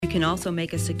You can also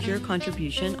make a secure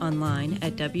contribution online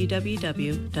at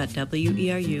www.weru.org.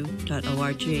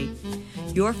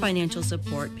 Your financial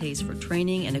support pays for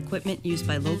training and equipment used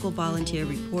by local volunteer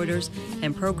reporters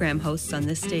and program hosts on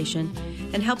this station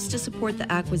and helps to support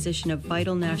the acquisition of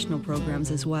vital national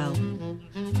programs as well.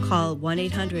 Call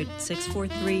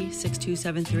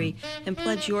 1-800-643-6273 and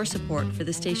pledge your support for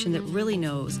the station that really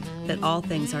knows that all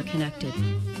things are connected.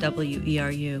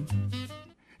 WERU.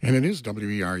 And it is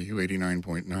WERU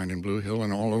 89.9 in Blue Hill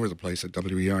and all over the place at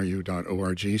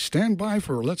WERU.org. Stand by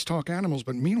for Let's Talk Animals,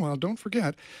 but meanwhile, don't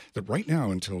forget that right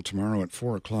now until tomorrow at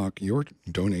 4 o'clock, your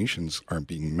donations are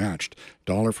being matched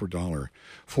dollar for dollar.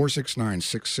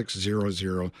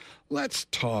 469-6600. Let's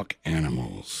Talk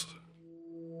Animals.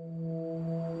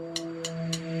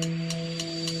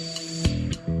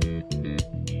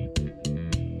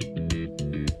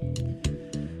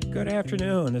 Good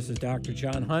afternoon. This is Dr.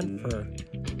 John Hunt for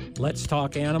Let's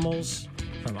Talk Animals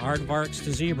from Aardvarks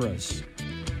to Zebras.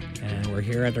 And we're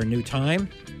here at our new time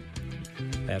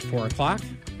at 4 o'clock.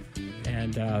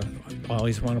 And I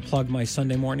always want to plug my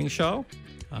Sunday morning show,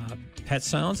 Pet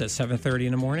Sounds, at 7:30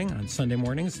 in the morning on Sunday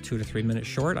mornings, 2 to 3 minutes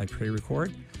short. I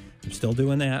pre-record. I'm still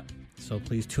doing that, so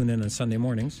please tune in on Sunday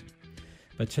mornings.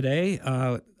 But today,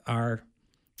 our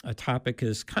topic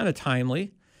is kind of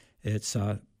timely. It's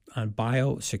on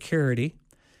biosecurity.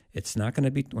 We're not going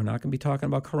to be talking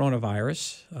about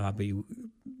coronavirus, but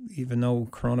even though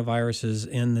coronavirus is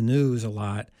in the news a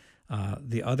lot,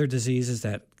 the other diseases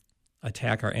that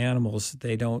attack our animals,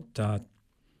 they don't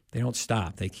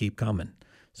stop. They keep coming.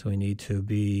 So we need to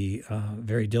be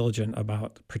very diligent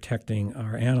about protecting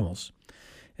our animals.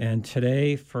 And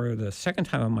today, for the second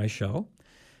time on my show,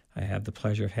 I have the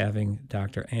pleasure of having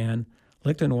Dr. Ann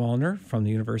Lichtenwalner from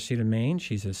the University of Maine.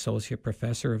 She's Associate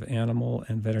Professor of Animal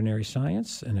and Veterinary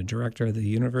Science and a Director of the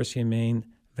University of Maine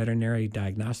Veterinary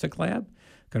Diagnostic Lab.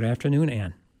 Good afternoon,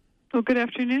 Ann. Well, good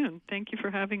afternoon. Thank you for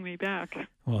having me back.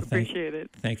 Well, appreciate it.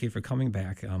 Thank you for coming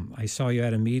back. I saw you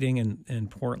at a meeting in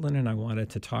Portland, and I wanted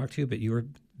to talk to you, but you were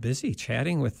busy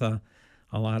chatting with a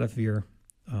lot of your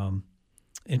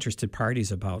interested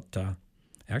parties about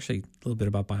actually a little bit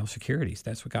about biosecurity.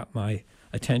 That's what got my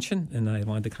attention, and I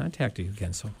wanted to contact you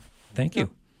again. So thank you.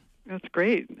 That's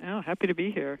great. Oh, happy to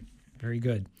be here. Very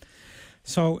good.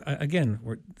 So again,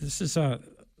 this is a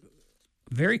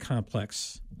very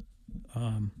complex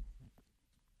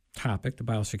topic, the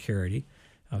biosecurity.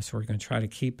 So we're going to try to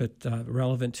keep it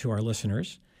relevant to our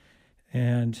listeners.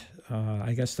 And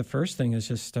I guess the first thing is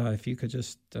just if you could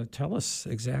just tell us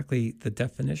exactly the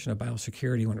definition of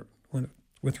biosecurity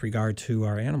with regard to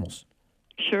our animals.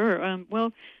 Sure.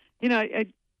 Well, the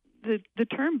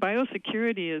term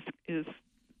biosecurity is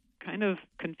kind of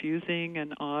confusing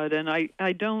and odd, and I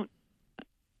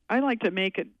like to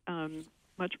make it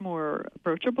much more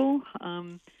approachable,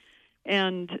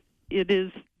 and it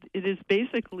is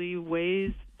basically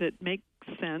ways that make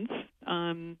sense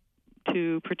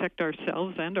to protect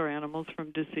ourselves and our animals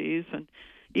from disease, and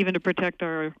even to protect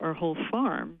our whole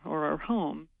farm or our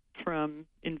home from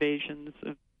invasions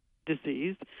of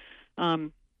disease.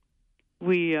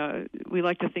 We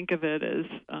like to think of it as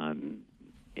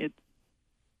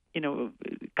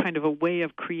kind of a way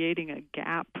of creating a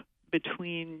gap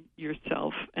between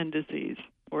yourself and disease,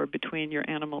 or between your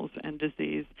animals and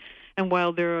disease. And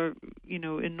while there are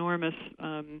enormous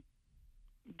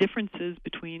differences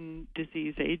between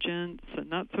disease agents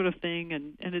and that sort of thing,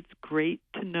 and it's great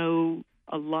to know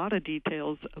a lot of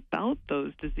details about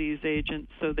those disease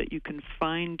agents so that you can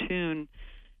fine-tune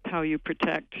how you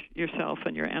protect yourself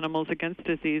and your animals against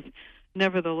disease.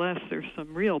 Nevertheless, there's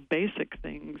some real basic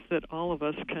things that all of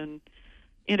us can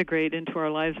integrate into our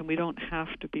lives, and we don't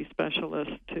have to be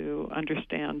specialists to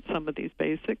understand some of these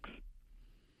basics.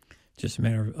 Just a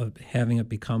matter of having it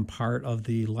become part of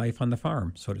the life on the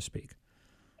farm, so to speak.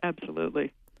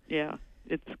 Absolutely. Yeah.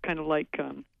 It's kind of like,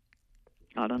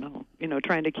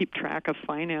 trying to keep track of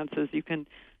finances. You can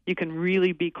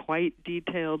really be quite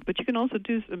detailed, but you can also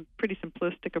do some pretty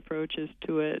simplistic approaches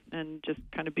to it and just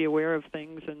kind of be aware of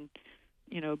things and,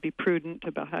 be prudent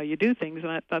about how you do things.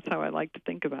 And that's how I like to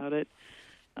think about it.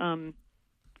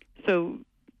 So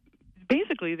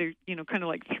basically, there, kind of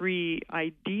like three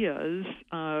ideas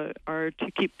are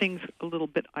to keep things a little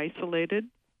bit isolated,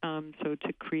 so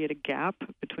to create a gap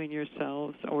between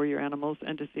yourselves or your animals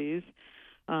and disease,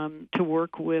 to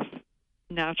work with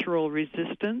natural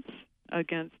resistance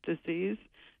against disease,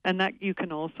 and that you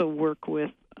can also work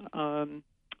with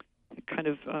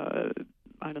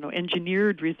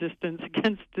engineered resistance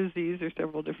against disease. There's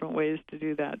several different ways to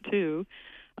do that too.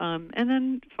 And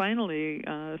then finally,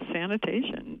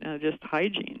 sanitation, just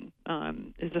hygiene,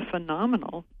 is a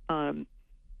phenomenal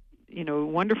a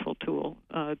wonderful tool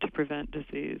to prevent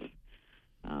disease.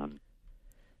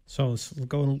 So let's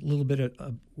go a little bit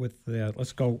with the,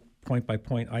 let's go point by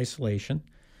point isolation.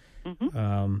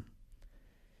 Mm-hmm.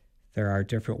 There are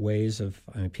different ways of,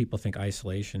 people think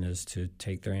isolation is to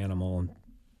take their animal and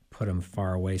put them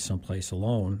far away someplace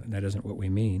alone, and that isn't what we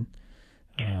mean.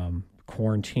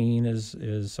 Quarantine is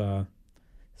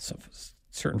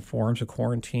certain forms of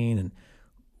quarantine, and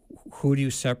who do you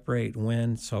separate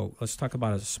when? So let's talk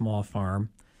about a small farm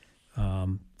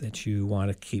that you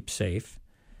want to keep safe.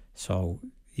 So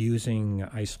using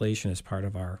isolation as part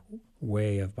of our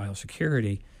way of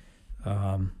biosecurity,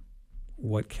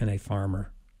 what can a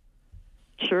farmer?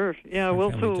 Sure. Yeah. Well,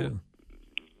 do?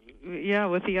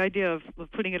 With the idea of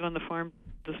putting it on the farm,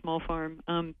 the small farm.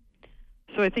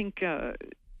 So I think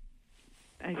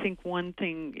one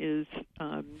thing is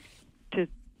to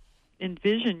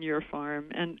envision your farm,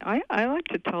 and I like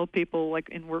to tell people, like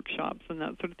in workshops and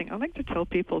that sort of thing, I like to tell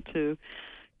people to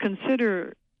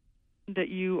consider that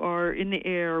you are in the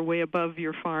air way above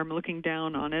your farm looking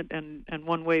down on it, and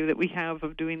one way that we have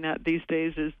of doing that these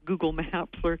days is Google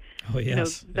Maps or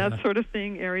that sort of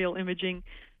thing, aerial imaging,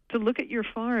 to look at your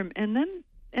farm and then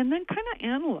kind of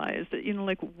analyze it,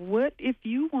 like what if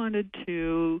you wanted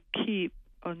to keep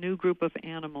a new group of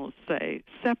animals, say,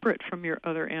 separate from your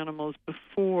other animals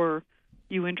before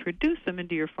you introduce them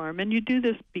into your farm, and you do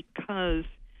this because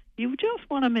you just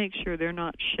want to make sure they're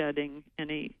not shedding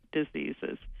any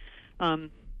diseases.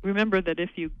 Remember that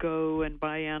if you go and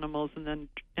buy animals and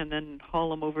then haul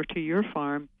them over to your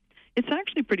farm, it's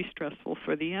actually pretty stressful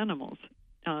for the animals,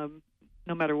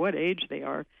 no matter what age they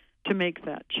are, to make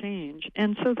that change.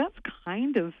 And so that's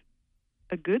kind of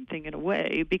a good thing in a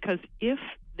way, because if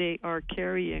they are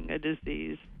carrying a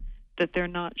disease that they're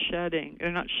not shedding,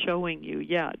 they're not showing you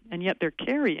yet, and yet they're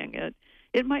carrying it,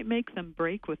 it might make them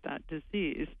break with that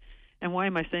disease. And why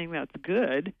am I saying that's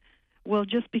good? Well,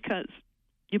 just because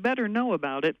you better know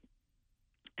about it,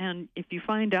 and if you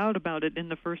find out about it in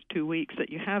the first 2 weeks that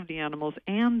you have the animals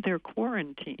and they're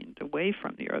quarantined away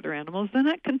from the other animals, then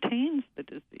that contains the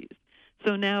disease.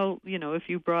 So now, if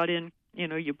you brought in,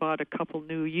 you bought a couple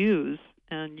new ewes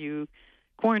and you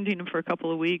quarantined them for a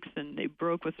couple of weeks and they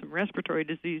broke with some respiratory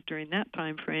disease during that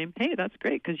time frame, hey, that's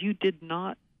great, because you did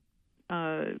not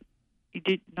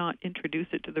introduce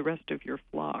it to the rest of your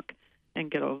flock and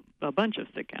get a bunch of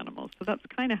sick animals. So that's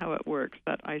kind of how it works,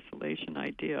 that isolation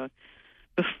idea.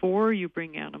 Before you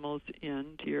bring animals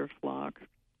into your flock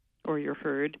or your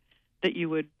herd, that you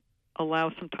would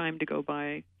allow some time to go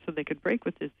by so they could break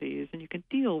with disease, and you can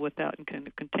deal with that and kind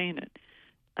of contain it.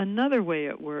 Another way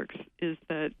it works is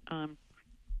that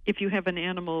if you have an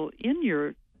animal in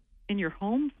your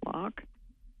home flock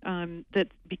that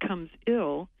becomes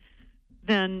ill,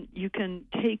 then you can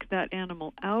take that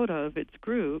animal out of its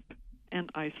group and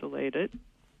isolate it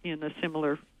in a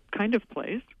similar kind of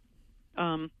place,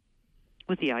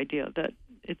 with the idea that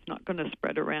it's not going to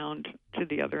spread around to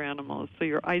the other animals. So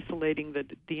you're isolating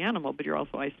the animal, but you're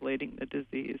also isolating the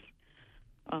disease.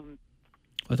 Well,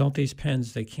 don't these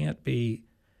pens, they can't be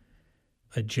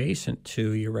adjacent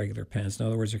to your regular pens. In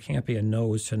other words, there can't be a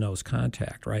nose-to-nose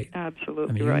contact, right?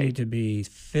 Absolutely you need to be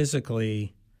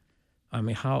physically,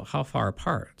 how far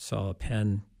apart? So a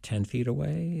pen 10 feet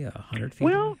away, 100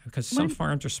 feet away? Because some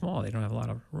farms are small. They don't have a lot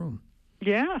of room.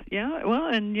 Yeah. Well,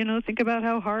 and think about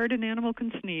how hard an animal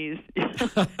can sneeze,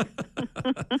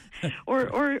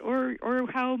 or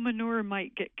how manure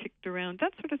might get kicked around.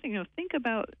 That sort of thing. Think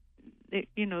about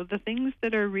the things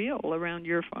that are real around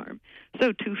your farm.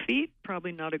 So 2 feet,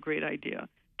 probably not a great idea.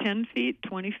 10 feet,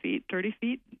 20 feet, 30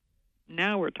 feet.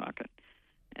 Now we're talking.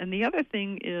 And the other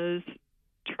thing is,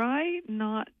 try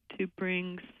not to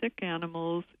bring sick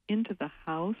animals into the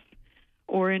house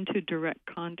or into direct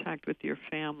contact with your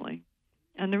family.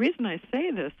 And the reason I say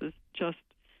this is just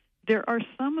there are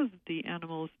some of the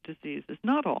animals' diseases,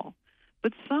 not all,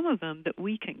 but some of them that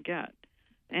we can get.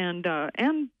 And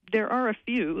there are a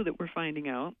few that we're finding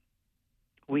out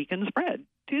we can spread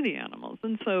to the animals.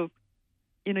 And so,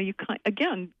 you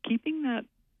again, keeping that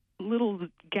little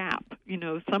gap,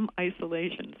 some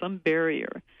isolation, some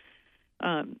barrier,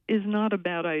 is not a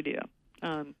bad idea.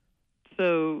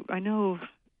 So I know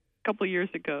a couple of years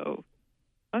ago,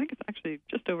 I think it's actually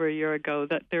just over a year ago,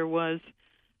 that there was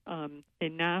a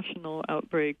national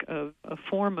outbreak of a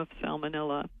form of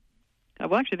salmonella.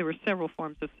 Well, actually, there were several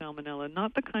forms of salmonella,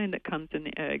 not the kind that comes in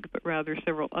the egg, but rather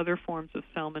several other forms of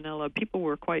salmonella. People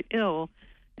were quite ill,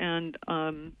 and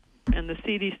the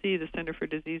CDC, the Center for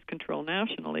Disease Control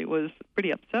nationally, was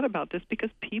pretty upset about this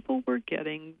because people were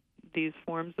getting these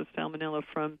forms of salmonella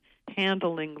from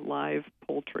handling live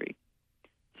poultry.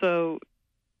 So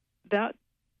that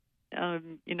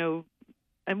and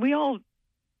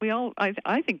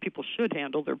I think people should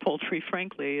handle their poultry.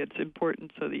 Frankly, it's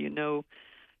important so that you know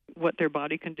what their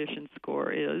body condition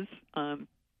score is, and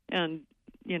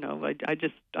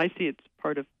I see it's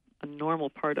part of a normal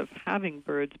part of having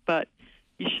birds, but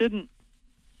you shouldn't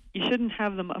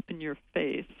have them up in your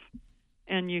face,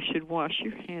 and you should wash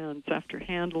your hands after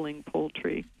handling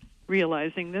poultry,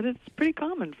 realizing that it's pretty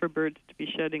common for birds to be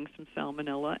shedding some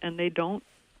salmonella, and they don't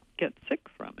get sick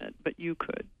from it, but you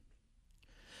could,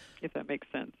 if that makes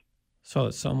sense. So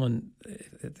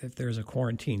if there's a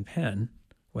quarantine pen,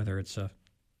 whether it's a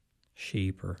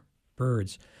sheep or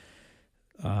birds,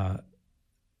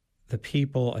 the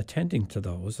people attending to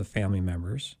those, the family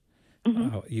members,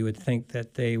 you would think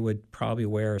that they would probably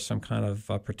wear some kind of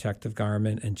protective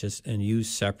garment and use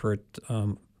separate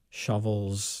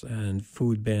shovels and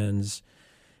food bins,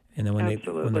 and then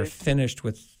when they're finished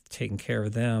with taking care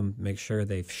of them, make sure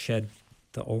they've shed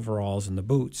the overalls and the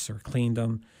boots or cleaned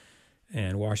them,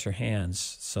 and wash their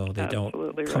hands so they don't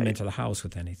come into the house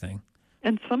with anything.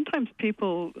 And sometimes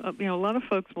people, a lot of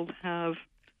folks will have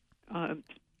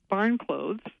barn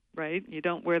clothes, right? You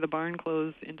don't wear the barn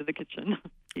clothes into the kitchen.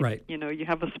 Right. You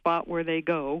have a spot where they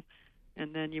go,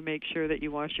 and then you make sure that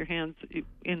you wash your hands.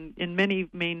 In many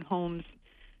Maine homes,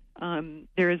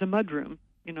 there is a mudroom.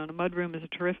 And a mudroom is a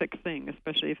terrific thing,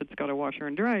 especially if it's got a washer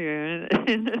and dryer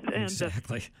and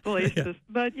exactly. Places. Yeah.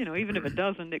 But even if it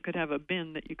doesn't, it could have a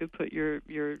bin that you could put your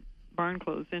barn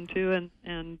clothes into,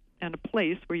 and a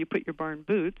place where you put your barn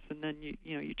boots, and then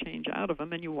you change out of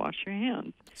them and you wash your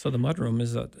hands. So the mudroom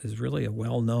is really a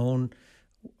well-known,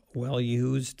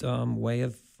 well-used way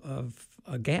of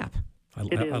a gap. I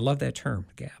love that term,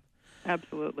 gap.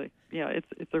 Absolutely, yeah.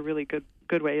 It's a really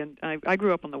good way. And I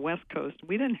grew up on the West Coast.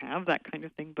 We didn't have that kind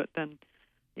of thing, but then,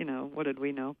 what did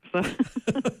we know? So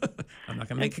I'm not going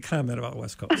to make a comment about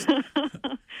West Coast.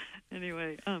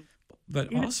 Anyway.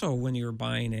 But also when you're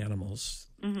buying animals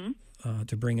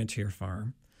to bring into your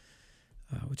farm,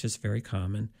 which is very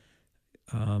common,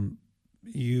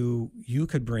 you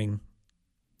could bring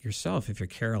yourself, if you're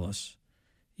careless,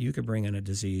 you could bring in a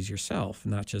disease yourself,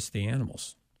 not just the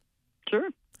animals. Sure.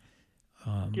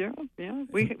 Yeah.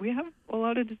 We have a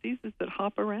lot of diseases that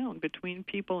hop around between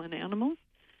people and animals.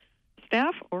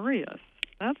 Staph aureus.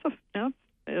 That's a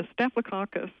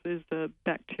Staphylococcus is a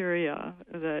bacteria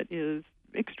that is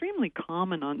extremely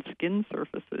common on skin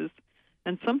surfaces,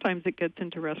 and sometimes it gets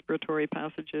into respiratory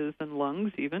passages and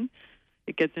lungs even.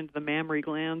 It gets into the mammary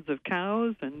glands of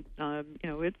cows, and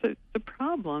it's a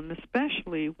problem,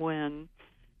 especially when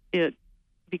it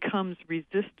becomes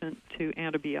resistant to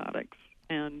antibiotics.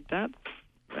 And that's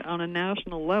on a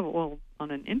national level, well,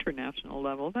 on an international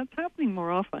level, that's happening more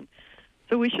often.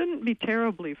 So we shouldn't be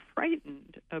terribly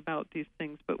frightened about these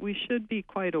things, but we should be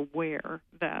quite aware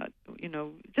that,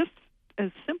 just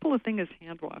as simple a thing as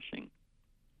hand washing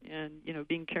and,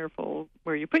 being careful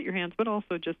where you put your hands, but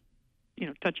also just,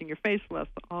 touching your face less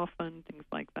often, things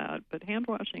like that. But hand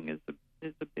washing is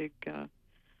a big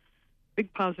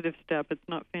positive step. It's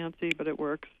not fancy, but it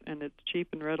works, and it's cheap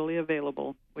and readily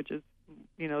available, which is,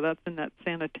 that's in that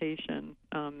sanitation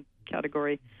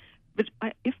category. But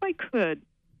if I could,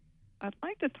 I'd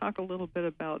like to talk a little bit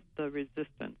about the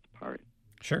resistance part.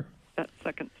 Sure. That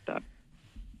second step.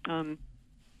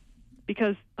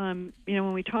 Because,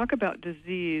 when we talk about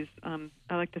disease, I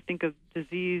like to think of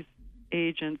disease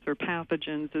agents or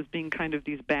pathogens as being kind of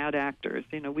these bad actors.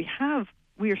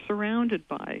 We are surrounded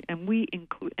by, and we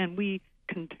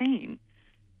contain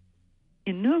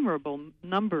innumerable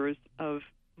numbers of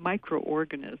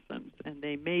microorganisms, and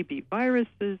they may be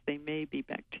viruses, they may be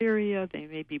bacteria, they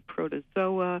may be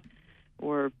protozoa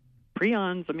or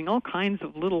prions, all kinds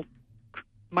of little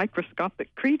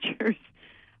microscopic creatures,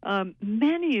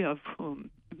 many of whom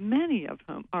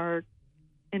are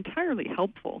entirely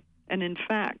helpful. And in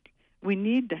fact, we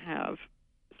need to have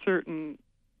certain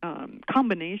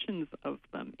combinations of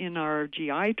them in our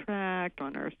GI tract,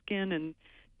 on our skin, and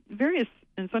various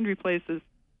and sundry places.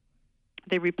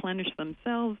 They replenish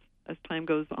themselves as time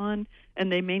goes on,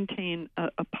 and they maintain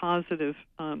a positive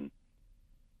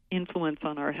influence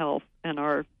on our health and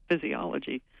our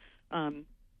physiology. And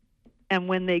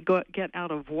when they get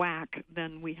out of whack,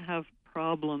 then we have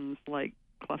problems like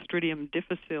Clostridium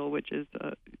difficile, which is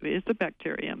a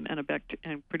bacterium and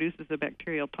produces a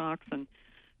bacterial toxin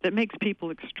that makes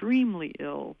people extremely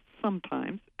ill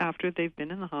sometimes after they've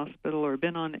been in the hospital or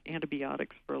been on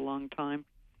antibiotics for a long time.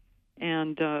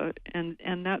 And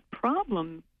that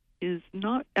problem is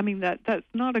not, that's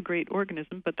not a great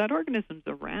organism, but that organism's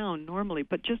around normally,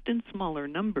 but just in smaller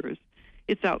numbers.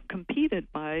 It's outcompeted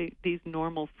by these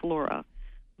normal flora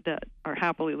that are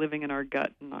happily living in our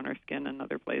gut and on our skin and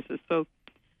other places. So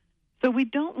we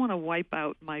don't want to wipe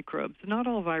out microbes. Not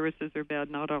all viruses are bad,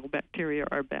 not all bacteria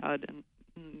are bad, and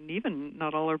even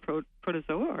not all our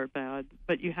protozoa are bad,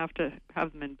 but you have to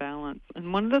have them in balance.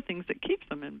 And one of the things that keeps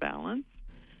them in balance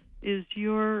is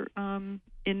your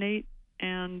innate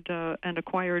and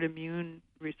acquired immune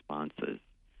responses.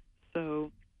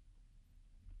 So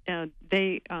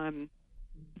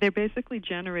they're basically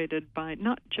generated by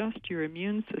not just your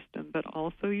immune system, but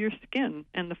also your skin.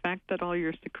 And the fact that all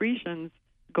your secretions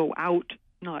go out,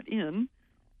 not in,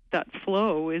 that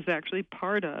flow is actually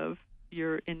part of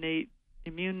your innate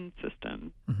immune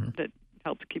system that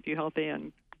helps keep you healthy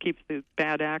and keeps the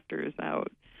bad actors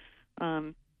out.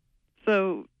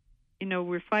 So,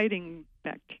 we're fighting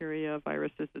bacteria,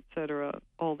 viruses, etc.,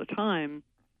 all the time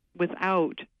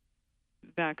without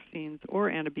vaccines or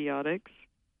antibiotics.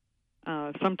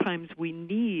 Sometimes we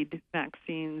need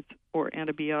vaccines or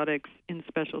antibiotics in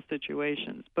special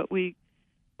situations, but we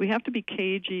have to be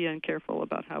cagey and careful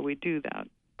about how we do that,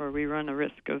 or we run a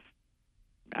risk of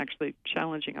actually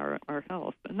challenging our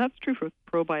health. And that's true for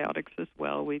probiotics as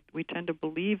well. We tend to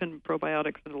believe in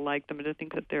probiotics and to like them and to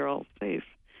think that they're all safe.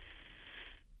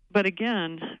 But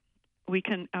again, we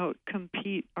can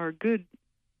outcompete our good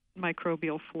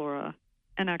microbial flora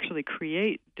and actually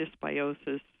create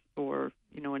dysbiosis or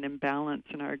an imbalance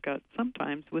in our gut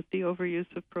sometimes with the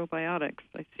overuse of probiotics.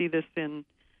 I see this in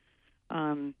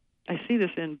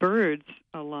birds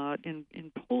a lot,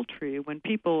 in poultry, when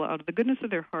people, out of the goodness of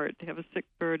their heart, they have a sick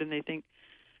bird and they think,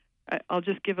 I'll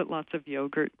just give it lots of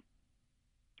yogurt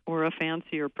or a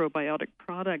fancier probiotic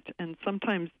product, and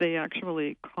sometimes they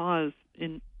actually cause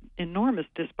enormous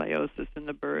dysbiosis in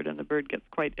the bird, and the bird gets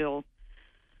quite ill.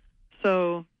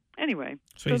 So anyway.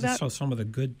 So some of the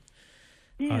good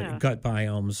gut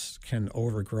biomes can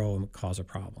overgrow and cause a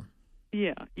problem.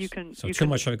 Yeah, you can. So too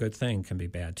much of a good thing can be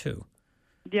bad too.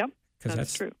 Yep, because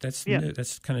that's true. That's new,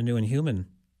 that's kind of new in human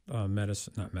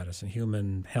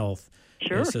human health.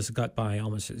 Sure. This gut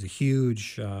biome is a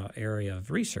huge area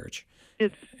of research.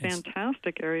 It's a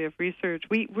fantastic area of research.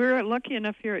 We're lucky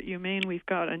enough here at UMaine. We've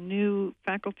got a new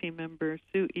faculty member,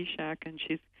 Sue Ishak, and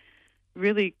she's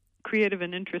really creative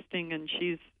and interesting, and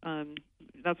she's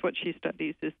that's what she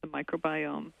studies, is the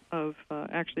microbiome of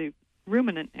actually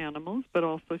ruminant animals, but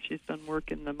also she's done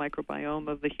work in the microbiome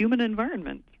of the human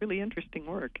environment. It's really interesting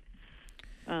work.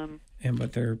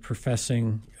 But they're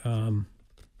professing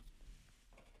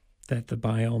that the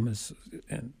biome is,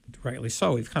 and rightly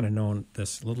so, we've kind of known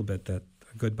this a little bit, that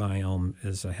a good biome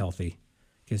is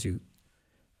gives you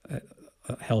a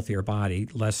healthier body,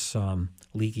 less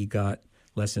leaky gut,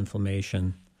 less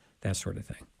inflammation, that sort of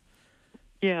thing.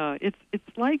 Yeah, it's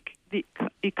like the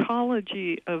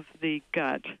ecology of the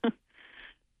gut.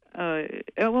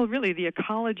 Really, the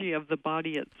ecology of the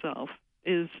body itself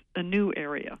is a new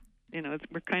area.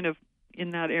 We're kind of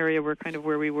in that area. We're kind of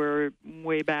where we were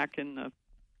way back in the,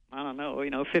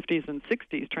 50s and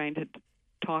 60s, trying to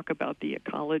talk about the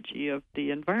ecology of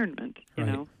the environment.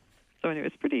 So anyway,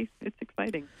 it's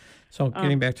exciting. So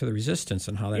getting back to the resistance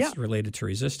and how that's related to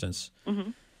resistance. Mm-hmm.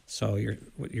 So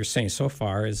what you're saying so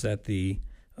far is that a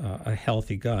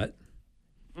healthy gut,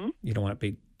 you don't want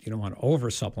to over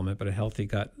supplement, but a healthy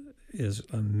gut is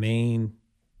a main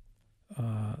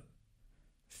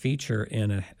feature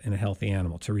in a healthy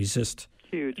animal to resist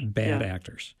bad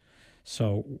actors.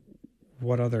 So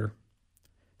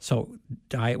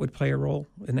diet would play a role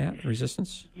in that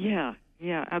resistance? Yeah,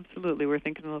 absolutely. We're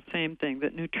thinking the same thing,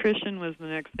 that nutrition was the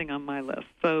next thing on my list.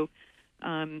 So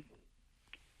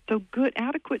good,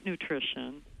 adequate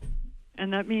nutrition,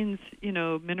 and that means,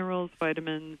 minerals,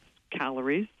 vitamins,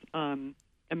 calories,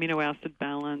 amino acid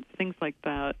balance, things like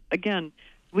that. Again,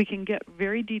 we can get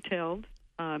very detailed,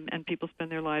 and people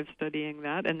spend their lives studying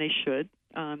that, and they should.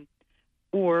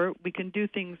 Or we can do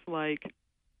things like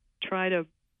try to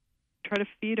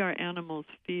feed our animals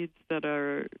feeds that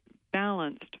are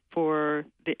balanced for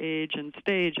the age and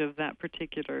stage of that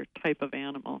particular type of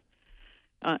animal.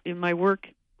 In my work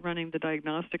running the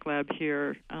diagnostic lab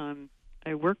here,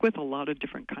 I work with a lot of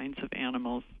different kinds of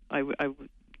animals. I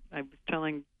was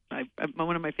telling,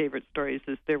 one of my favorite stories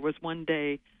is there was one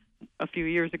day a few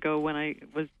years ago when I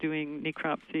was doing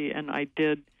necropsy, and I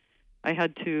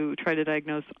had to try to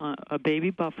diagnose a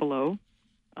baby buffalo,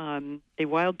 a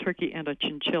wild turkey, and a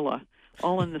chinchilla,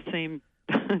 all in the same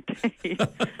day. So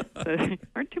there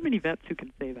aren't too many vets who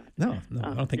can say that. No,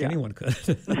 I don't think anyone could.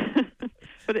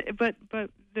 But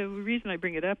the reason I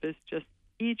bring it up is just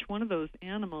each one of those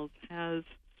animals has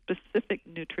specific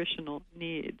nutritional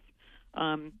needs.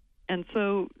 And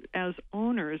so as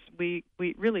owners, we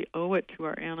really owe it to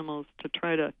our animals to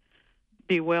try to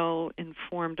be well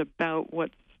informed about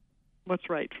what's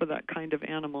right for that kind of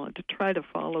animal, and to try to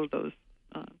follow those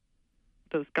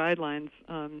guidelines.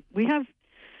 We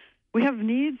have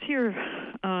needs here,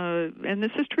 and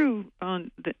this is true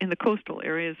in the coastal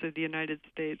areas of the United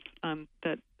States.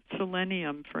 That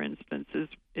selenium, for instance,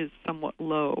 is somewhat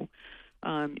low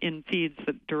in feeds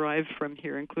that derive from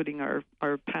here, including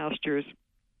our pastures,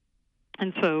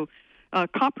 and so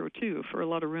copper too for a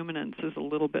lot of ruminants is a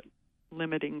little bit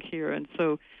limiting here, and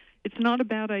so it's not a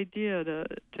bad idea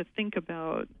to think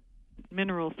about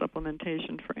mineral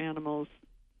supplementation for animals,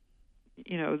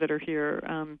 that are here,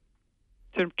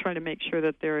 to try to make sure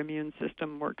that their immune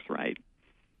system works right.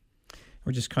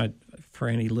 We're just for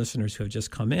any listeners who have just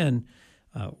come in,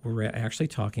 we're actually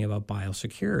talking about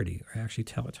biosecurity. We're actually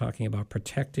talking about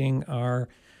protecting our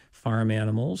farm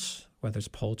animals, whether it's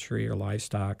poultry or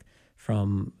livestock,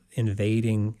 from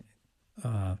invading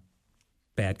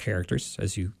bad characters,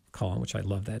 as you call them, which I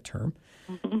love that term.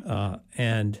 Mm-hmm.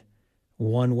 And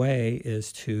one way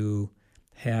is to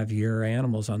have your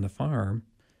animals on the farm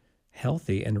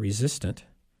healthy and resistant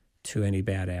to any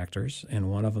bad actors, and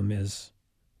one of them is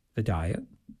the diet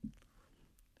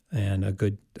and a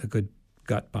good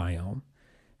gut biome.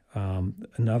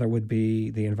 Another would be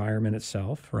the environment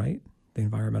itself, right? The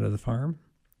environment of the farm.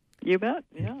 You bet,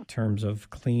 yeah. In terms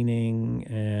of cleaning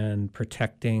and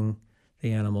protecting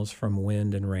the animals from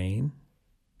wind and rain.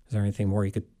 Is there anything more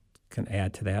you can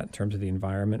add to that in terms of the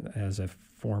environment as a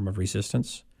form of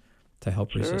resistance, to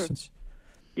help resistance?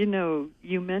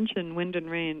 You mentioned wind and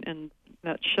rain, and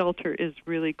that shelter is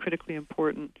really critically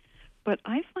important. But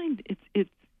I find it's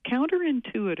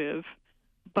counterintuitive,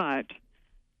 but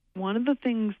one of the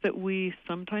things that we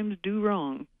sometimes do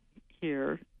wrong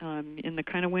here in the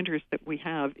kind of winters that we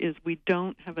have is we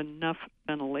don't have enough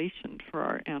ventilation for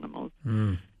our animals.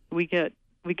 Mm. We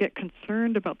get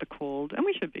concerned about the cold, and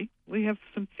we should be. We have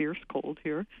some fierce cold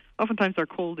here. Oftentimes our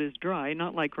cold is dry,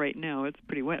 not like right now. It's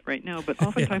pretty wet right now, but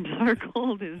oftentimes our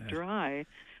cold is dry,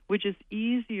 which is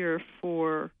easier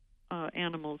for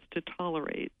animals to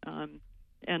tolerate.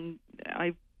 And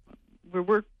we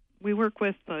work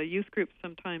with youth groups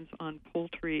sometimes on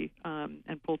poultry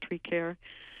and poultry care.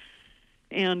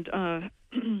 And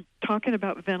talking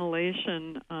about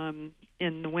ventilation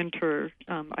in the winter,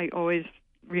 I always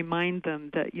remind them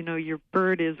that your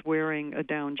bird is wearing a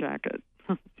down jacket,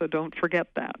 so don't forget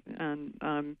that.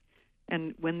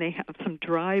 And when they have some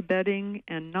dry bedding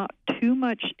and not too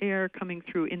much air coming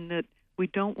through, in that we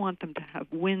don't want them to have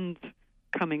winds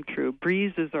coming through.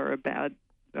 Breezes are a bad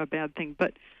thing,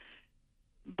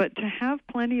 but to have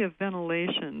plenty of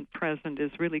ventilation present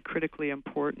is really critically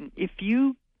important. If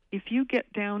you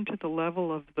get down to the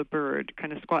level of the bird,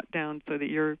 kind of squat down so that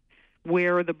you're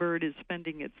where the bird is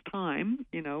spending its time,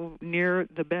 near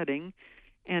the bedding,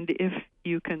 and if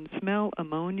you can smell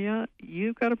ammonia,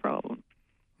 you've got a problem.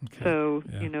 Okay. So,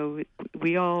 yeah.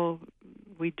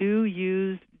 We do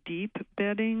use deep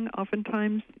bedding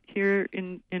oftentimes here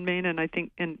in Maine, and I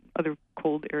think in other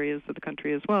cold areas of the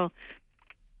country as well.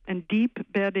 And deep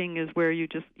bedding is where you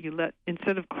let,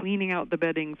 instead of cleaning out the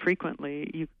bedding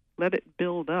frequently, you let it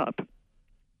build up.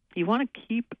 You want to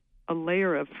keep a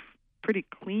layer of pretty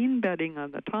clean bedding on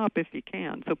the top if you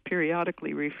can, so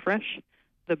periodically refresh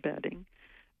the bedding.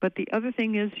 But the other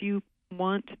thing is you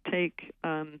want to take,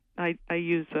 I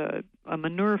use a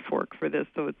manure fork for this,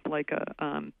 so it's like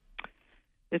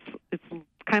it's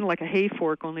kind of like a hay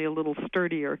fork, only a little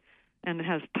sturdier, and it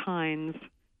has tines.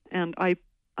 And I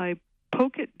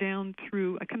poke it down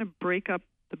through, I kind of break up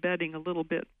the bedding a little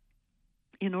bit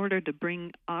in order to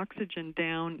bring oxygen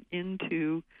down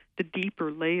into the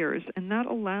deeper layers, and that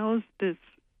allows this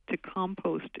to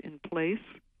compost in place,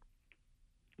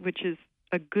 which is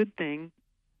a good thing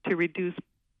to reduce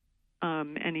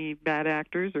any bad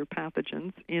actors or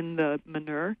pathogens in the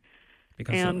manure.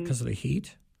 Because of the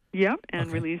heat? Yep, and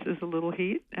okay. Releases a little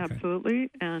heat, absolutely.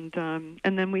 Okay.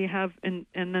 And then we have, and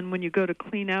then when you go to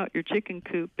clean out your chicken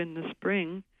coop in the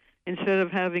spring, instead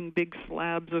of having big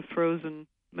slabs of frozen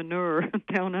manure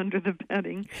down under the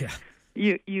bedding, yeah.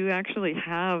 you actually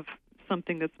have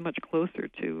something that's much closer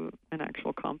to an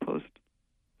actual compost.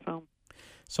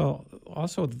 So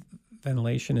also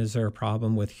ventilation, is there a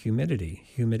problem with humidity?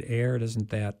 Humid air, isn't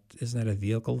that a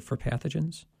vehicle for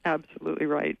pathogens? Absolutely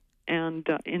right. And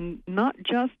in not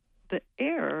just the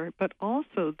air, but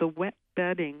also the wet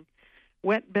bedding.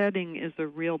 Wet bedding is a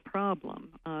real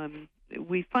problem.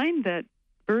 We find that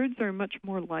birds are much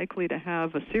more likely to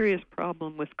have a serious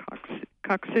problem with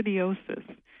coccidiosis,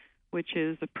 which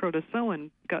is a protozoan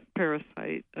gut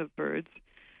parasite of birds,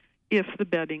 if the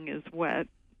bedding is wet.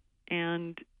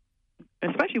 And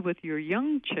especially with your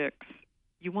young chicks,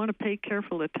 you want to pay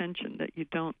careful attention that you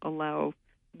don't allow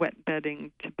wet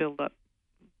bedding to build up,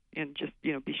 and just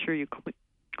be sure you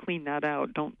clean that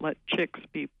out. Don't let chicks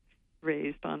be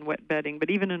raised on wet bedding. But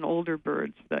even in older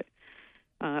birds, that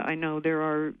I know there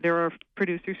are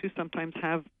producers who sometimes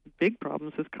have big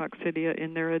problems with coccidia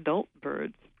in their adult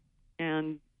birds,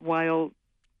 and while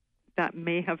that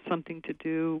may have something to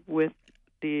do with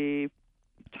the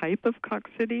type of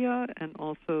coccidia and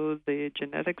also the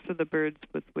genetics of the birds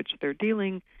with which they're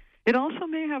dealing, it also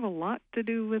may have a lot to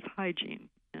do with hygiene.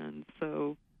 And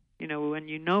so, when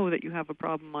you know that you have a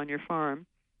problem on your farm,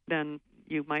 then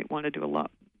you might want to do a lot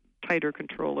tighter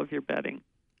control of your bedding.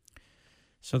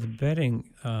 So the bedding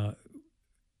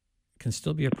can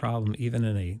still be a problem even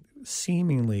in a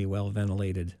seemingly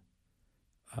well-ventilated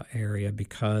area,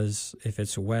 because if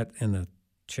it's wet and the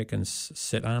chickens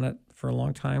sit on it for a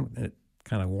long time, it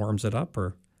kind of warms it up,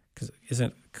 or because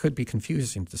could be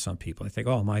confusing to some people. I think,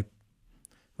 oh, my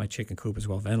chicken coop is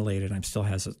well ventilated. I still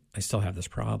have this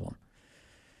problem.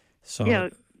 So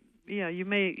yeah, you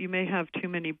may have too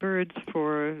many birds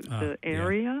for the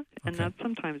area, and that's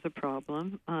sometimes a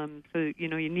problem. So you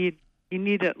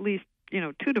need at least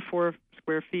 2 to 4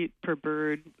 square feet per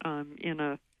bird in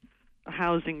a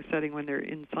housing setting when they're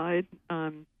inside.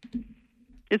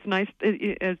 It's nice,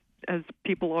 as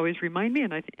people always remind me,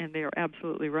 and they are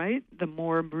absolutely right. The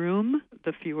more room,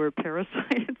 the fewer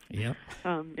parasites. Yep.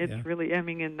 It's really,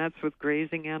 and that's with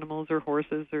grazing animals or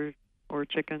horses or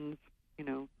chickens.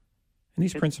 And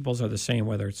these principles are the same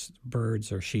whether it's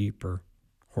birds or sheep or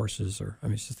horses,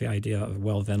 it's just the idea of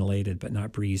well ventilated but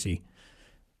not breezy.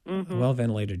 Mm-hmm. Well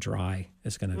ventilated dry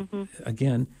is going to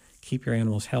again keep your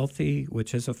animals healthy,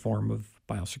 which is a form of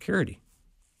biosecurity.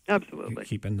 Absolutely.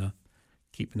 Keeping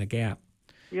the gap.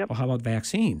 Yep. Well, how about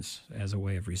vaccines as a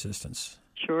way of resistance?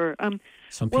 Sure.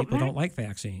 Some people don't like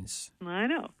vaccines. I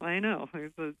know.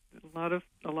 There's a lot of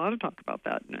talk about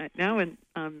that right now, and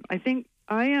I think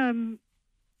I am.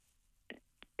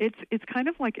 It's kind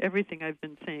of like everything I've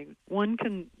been saying. One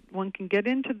can dig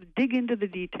into the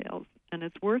details, and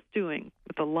it's worth doing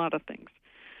with a lot of things.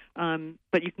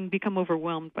 But you can become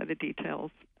overwhelmed by the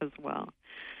details as well.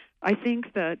 I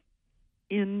think that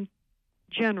in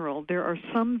general, there are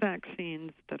some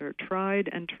vaccines that are tried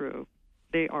and true.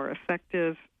 They are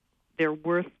effective. They're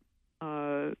worth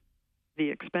the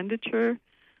expenditure,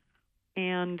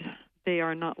 and they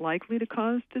are not likely to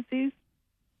cause disease.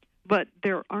 But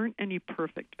there aren't any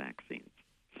perfect vaccines.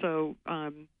 So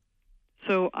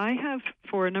I have,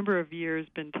 for a number of years,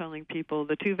 been telling people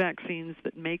the 2 vaccines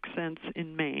that make sense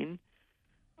in Maine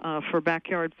for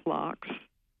backyard flocks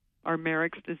are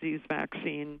Marek's disease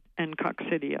vaccine and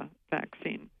coccidia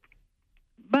vaccine.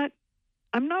 But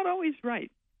I'm not always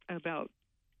right about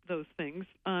those things.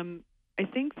 I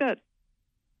think that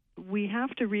we have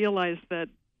to realize that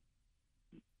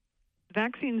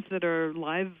vaccines that are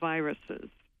live viruses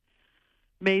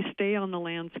may stay on the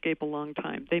landscape a long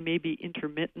time. They may be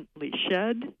intermittently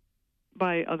shed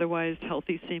by otherwise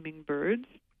healthy-seeming birds.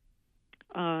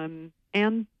 And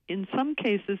in some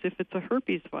cases, if it's a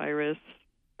herpes virus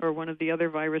or one of the other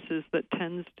viruses that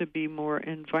tends to be more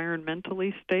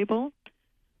environmentally stable,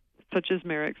 such as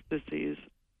Marek's disease,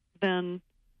 then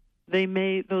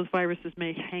those viruses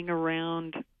may hang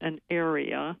around an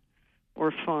area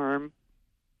or farm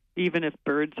even if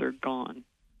birds are gone.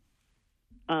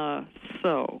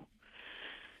 So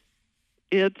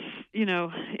it's,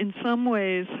 in some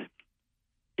ways,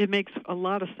 it makes a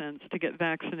lot of sense to get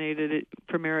vaccinated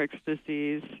for Marek's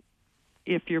disease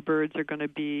if your birds are going to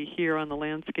be here on the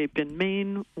landscape in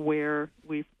Maine, where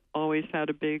we've always had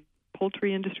a big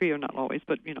poultry industry, or not always,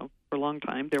 but, for a long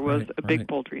time, there was a big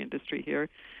poultry industry here.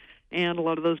 And a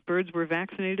lot of those birds were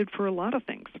vaccinated for a lot of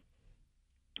things.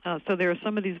 So there are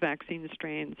some of these vaccine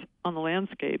strains on the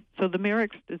landscape. So the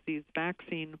Marek's disease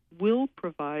vaccine will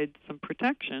provide some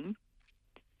protection,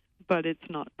 but it's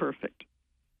not perfect.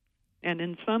 And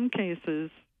in some cases,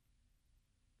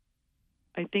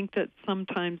 I think that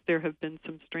sometimes there have been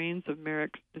some strains of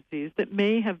Marek's disease that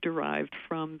may have derived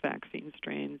from vaccine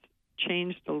strains,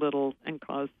 changed a little, and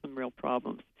caused some real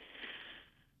problems.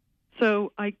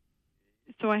 So I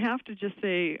have to just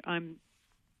say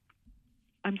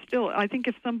I think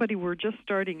if somebody were just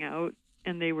starting out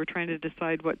and they were trying to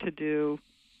decide what to do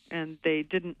and they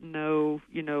didn't know,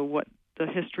 what the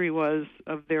history was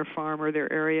of their farm or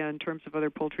their area in terms of other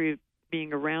poultry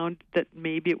being around, that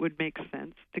maybe it would make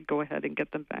sense to go ahead and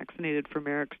get them vaccinated for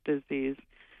Marek's disease,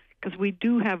 because we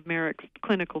do have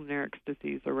clinical Marek's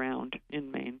disease around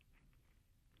in Maine.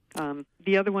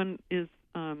 The other one is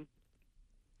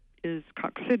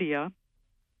coccidia,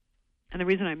 and the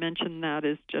reason I mention that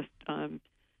is just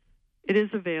it is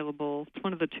available. It's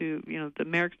one of the two, the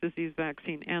Marek's disease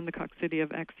vaccine and the coccidia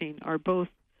vaccine are both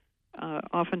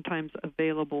oftentimes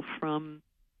available from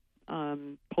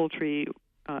poultry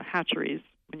hatcheries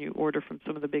when you order from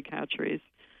some of the big hatcheries.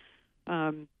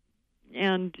 And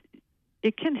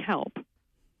it can help.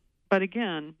 But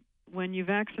again, when you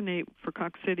vaccinate for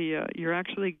coccidia, you're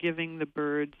actually giving the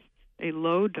birds a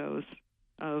low dose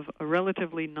of a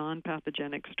relatively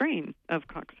non-pathogenic strain of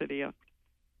coccidia.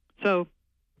 So,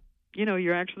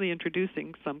 you're actually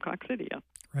introducing some coccidia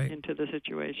into the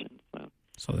situation.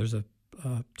 So there's a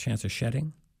chance of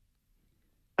shedding?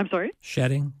 I'm sorry?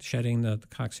 Shedding the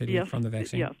coccidia from the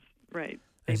vaccine? Yes, right.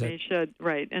 They may shed,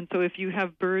 right. And so if you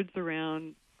have birds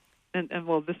around, and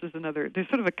this is there's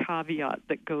sort of a caveat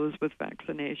that goes with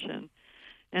vaccination,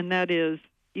 and that is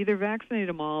either vaccinate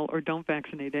them all or don't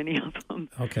vaccinate any of them.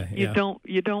 Okay. You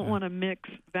don't want to mix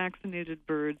vaccinated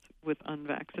birds with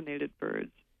unvaccinated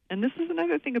birds. And this is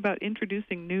another thing about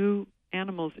introducing new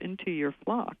animals into your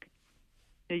flock.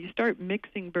 You start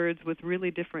mixing birds with really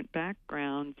different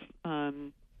backgrounds,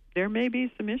 there may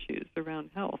be some issues around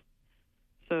health.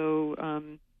 So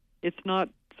it's not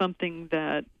something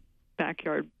that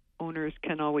backyard owners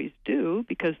can always do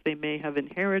because they may have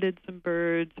inherited some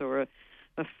birds, or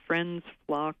a friend's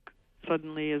flock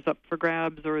suddenly is up for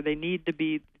grabs, or they need to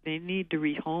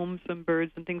rehome some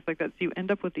birds and things like that. So you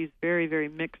end up with these very, very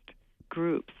mixed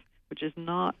groups, which is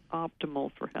not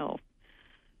optimal for health.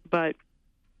 But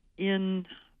in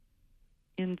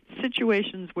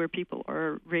situations where people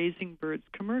are raising birds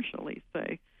commercially,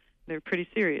 say, they're pretty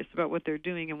serious about what they're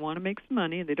doing and want to make some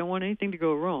money, and they don't want anything to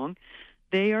go wrong,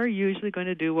 they are usually going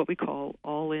to do what we call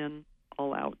all in,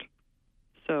 all out.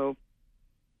 So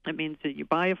that means that you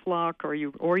buy a flock or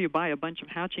you buy a bunch of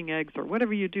hatching eggs or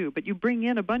whatever you do, but you bring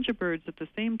in a bunch of birds at the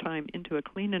same time into a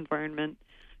clean environment.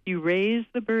 You raise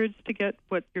the birds to get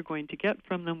what you're going to get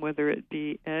from them, whether it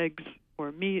be eggs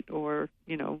or meat or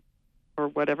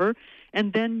whatever,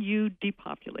 and then you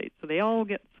depopulate. So they all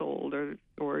get sold or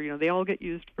they all get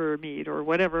used for meat or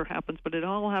whatever happens, but it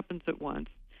all happens at once.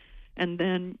 And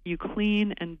then you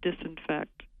clean and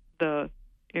disinfect the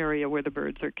area where the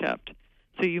birds are kept.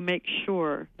 So you make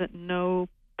sure that no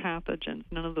pathogens,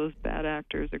 none of those bad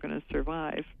actors are going to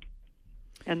survive.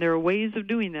 And there are ways of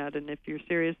doing that, and if you're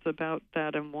serious about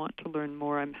that and want to learn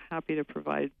more, I'm happy to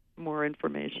provide more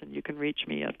information. You can reach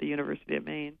me at the University of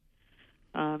Maine.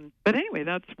 But anyway,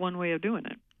 that's one way of doing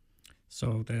it.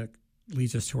 So that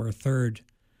leads us to our third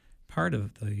part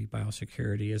of the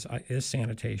biosecurity is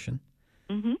sanitation.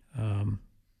 Mm-hmm.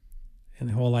 And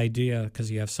the whole idea, because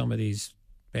you have some of these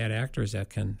bad actors that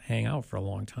can hang out for a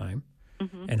long time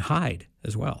and hide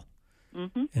as well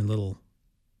in little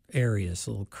areas,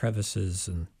 little crevices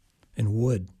and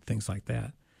wood, things like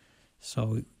that.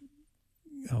 So,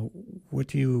 what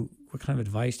kind of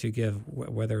advice do you give,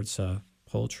 whether it's a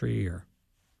poultry or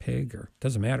pig, or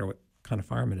doesn't matter what kind of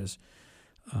farm it is,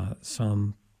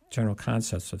 some general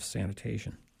concepts of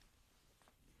sanitation?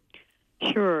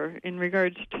 Sure. In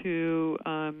regards to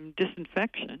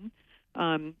disinfection,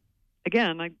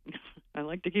 again, I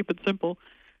like to keep it simple,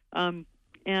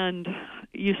 and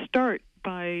you start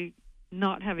by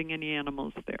not having any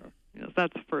animals there.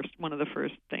 That's one of the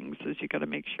first things is you got to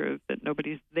make sure that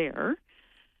nobody's there,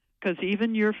 because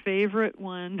even your favorite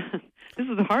one, this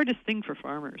is the hardest thing for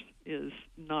farmers, is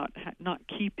not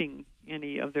keeping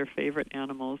any of their favorite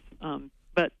animals.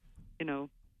 But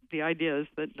the idea is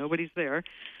that nobody's there.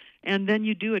 And then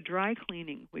you do a dry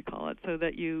cleaning, we call it, so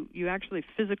that you actually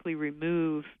physically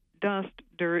remove dust,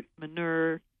 dirt,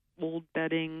 manure, old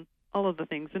bedding, all of the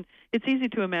things. And it's easy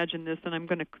to imagine this, and I'm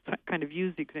going to kind of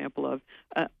use the example of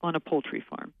on a poultry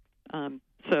farm.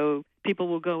 So people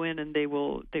will go in and they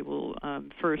will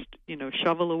first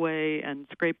shovel away and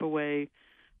scrape away,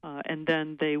 and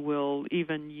then they will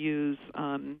even use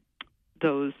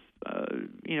those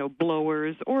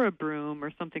blowers or a broom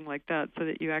or something like that, so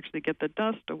that you actually get the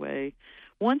dust away.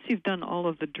 Once you've done all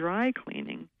of the dry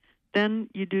cleaning, then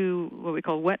you do what we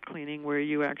call wet cleaning, where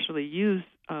you actually use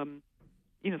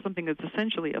something that's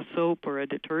essentially a soap or a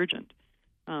detergent.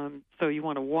 So you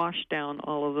want to wash down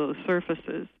all of those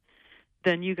surfaces.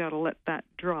 Then you got to let that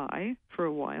dry for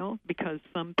a while, because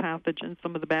some pathogens,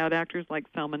 some of the bad actors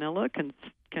like salmonella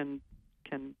can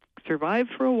survive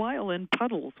for a while in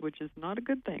puddles, which is not a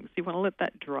good thing. So you want to let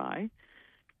that dry.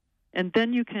 And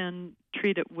then you can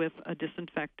treat it with a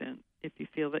disinfectant if you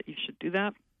feel that you should do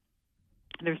that.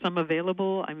 There's some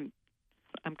available. I'm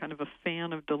kind of a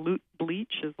fan of dilute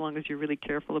bleach, as long as you're really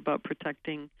careful about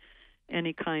protecting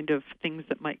any kind of things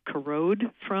that might corrode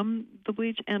from the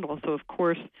bleach, and also, of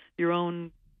course, your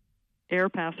own air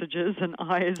passages and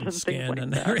eyes and things like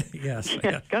and that. Everything. Yes,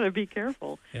 Got to be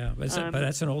careful. Yeah, but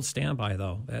that's an old standby,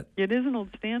 though. It is an old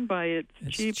standby. It's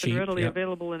cheap and readily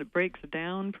available, and it breaks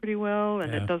down pretty well.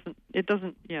 And it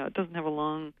doesn't have a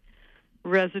long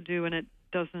residue, and it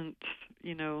doesn't,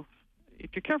 if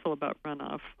you're careful about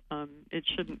runoff, it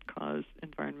shouldn't cause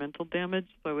environmental damage.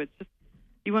 So it's just,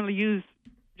 you want to use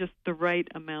just the right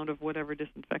amount of whatever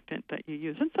disinfectant that you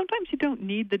use. And sometimes you don't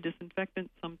need the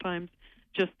disinfectant. Sometimes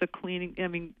just the cleaning. I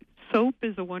mean, soap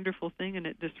is a wonderful thing, and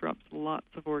it disrupts lots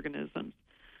of organisms.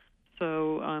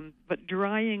 So, but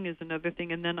drying is another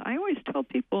thing. And then I always tell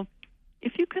people,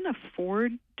 if you can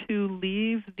afford to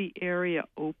leave the area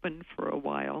open for a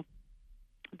while,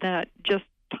 that just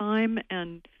time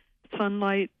and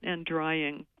sunlight and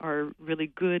drying are really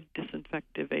good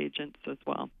disinfective agents as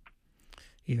well.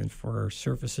 Even for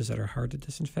surfaces that are hard to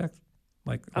disinfect,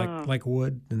 like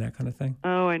wood and that kind of thing.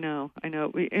 Oh, I know.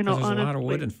 There's honestly, a lot of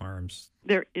wood in farms.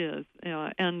 There is,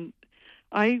 and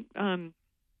I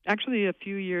actually a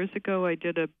few years ago I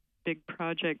did a big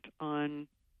project on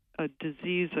a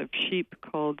disease of sheep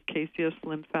called caseous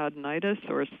lymphadenitis,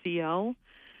 or CL.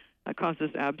 It causes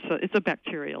abscess. It's a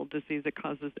bacterial disease. It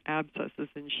causes abscesses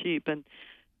in sheep, and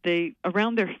they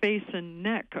around their face and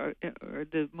neck are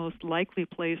the most likely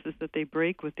places that they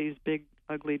break with these big,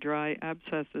 ugly, dry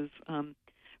abscesses.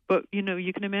 But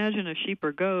you can imagine a sheep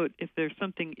or goat, if there's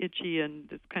something itchy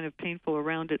and it's kind of painful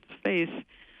around its face,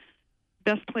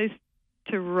 best place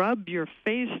to rub your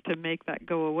face to make that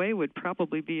go away would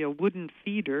probably be a wooden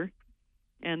feeder,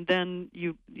 and then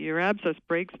your abscess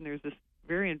breaks and there's this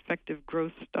very infective,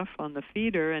 gross stuff on the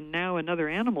feeder, and now another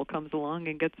animal comes along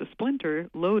and gets a splinter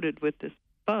loaded with this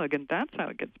bug, and that's how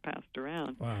it gets passed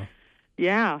around. Wow.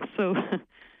 Yeah.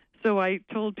 So I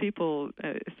told people,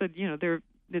 said,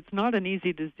 it's not an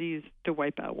easy disease to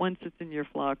wipe out. Once it's in your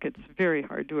flock, it's very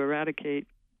hard to eradicate,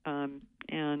 and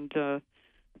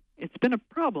it's been a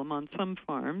problem on some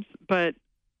farms. But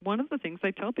one of the things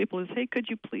I tell people is, hey, could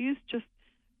you please just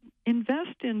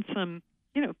invest in some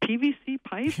PVC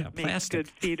pipe makes good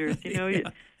feeders.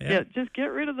 Just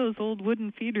get rid of those old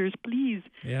wooden feeders, please.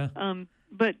 Yeah.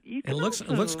 But you can it looks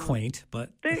quaint, but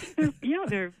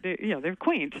they're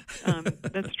quaint.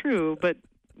 That's true, but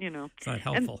it's not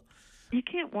helpful. And you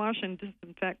can't wash and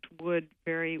disinfect wood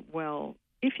very well.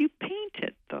 If you paint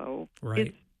it, though,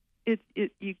 right,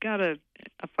 you got a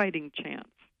fighting chance.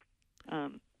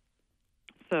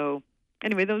 So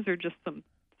anyway, those are just some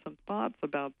thoughts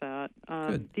about that.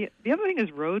 The other thing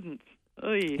is rodents.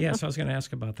 Oy. Yes, I was going to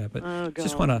ask about that, but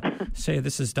just want to say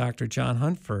this is Dr. John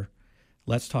Hunt for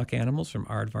Let's Talk Animals from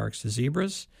Aardvarks to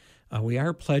Zebras. We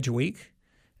are Pledge Week,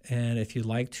 and if you'd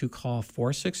like to call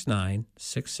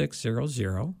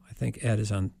 469-6600, I think Ed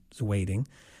is waiting,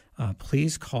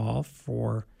 please call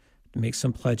to make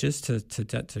some pledges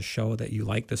to show that you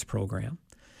like this program.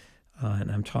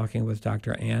 And I'm talking with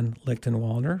Dr. Ann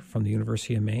Lichtenwalner from the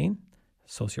University of Maine,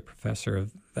 Associate Professor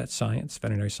of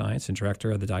Veterinary Science, and Director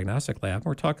of the Diagnostic Lab.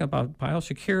 We're talking about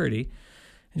biosecurity.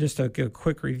 And just a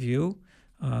quick review,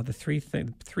 the three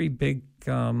big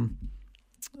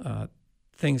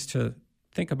things to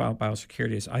think about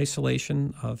biosecurity is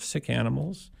isolation of sick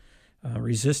animals,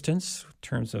 resistance in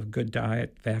terms of good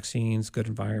diet, vaccines, good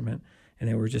environment, and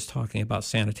then we're just talking about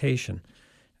sanitation.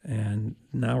 And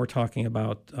now we're talking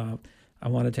about, I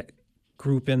wanted to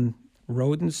group in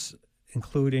rodents,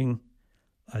 including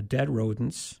dead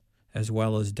rodents as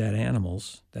well as dead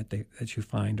animals that you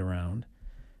find around.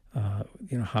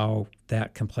 How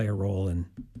that can play a role in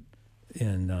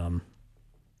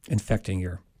infecting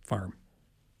your farm.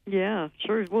 Yeah,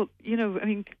 sure. Well,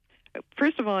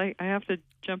 first of all, I have to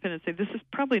jump in and say this is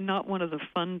probably not one of the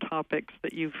fun topics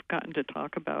that you've gotten to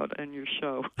talk about on your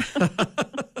show.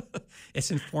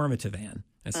 It's informative, Ann.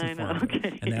 It's informative. I know.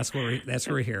 Okay. And that's what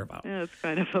we're here about. Yeah, it's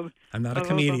kind of I'm not a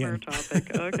comedian.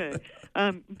 Topic. Okay.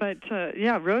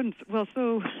 Rodents. Well,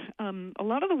 so a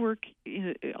lot of the work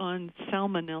on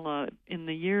salmonella in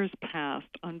the years past,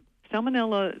 on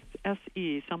Salmonella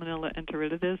SE, Salmonella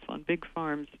enteritidis on big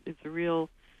farms, is a real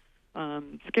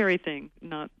scary thing,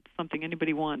 not something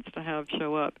anybody wants to have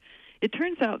show up. It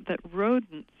turns out that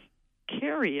rodents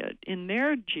carry it in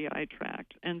their GI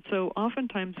tract, and so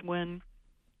oftentimes when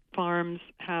farms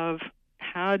have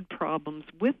had problems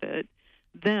with it,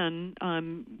 then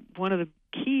one of the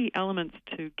key elements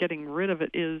to getting rid of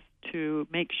it is to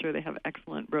make sure they have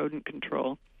excellent rodent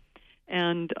control.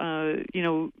 And,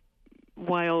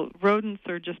 while rodents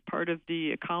are just part of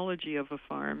the ecology of a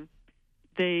farm,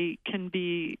 they can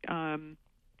be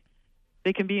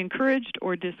encouraged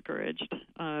or discouraged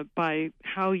by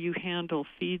how you handle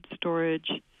feed storage,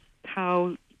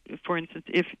 how, for instance,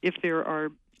 if there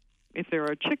are if there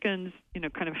are chickens,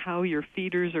 kind of how your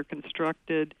feeders are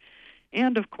constructed.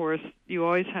 And, of course, you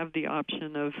always have the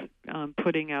option of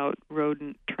putting out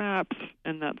rodent traps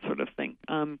and that sort of thing.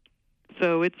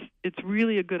 So it's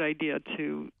really a good idea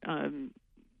to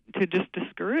just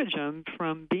discourage them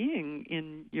from being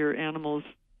in your animal's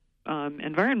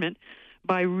environment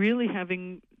by really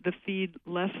having the feed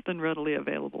less than readily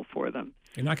available for them.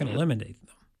 You're not going to eliminate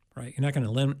them, right? You're not going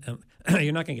to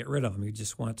you're not going to get rid of them. You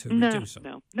just want to reduce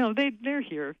them. No, they're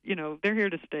here. They're here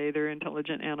to stay. They're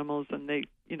intelligent animals, and they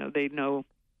know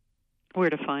where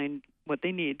to find what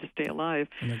they need to stay alive.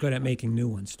 And they're good at making new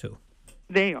ones too.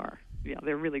 They are. Yeah,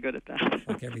 they're really good at that.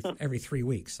 Like every 3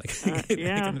 weeks.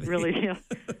 Yeah, really. Yeah,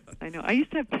 I know. I used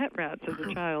to have pet rats as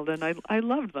a child, and I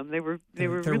loved them. They're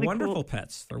really wonderful cool.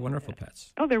 pets. They're wonderful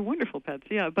pets. Oh, they're wonderful pets.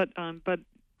 Yeah, but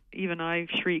even I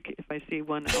shriek if I see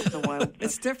one out in the wild.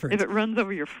 It's different. If it runs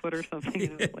over your foot or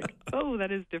something, it's like, oh,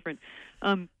 that is different.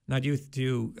 Now, do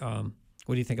you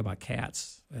what do you think about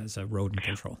cats as a rodent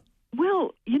control?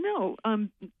 Well,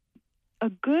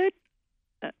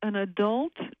 an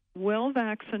adult,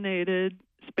 well-vaccinated,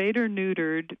 spayed or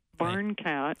neutered barn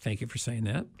cat. Thank you for saying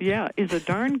that. Yeah, is a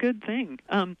darn good thing.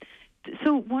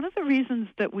 So one of the reasons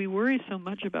that we worry so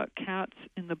much about cats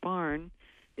in the barn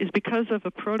is because of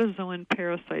a protozoan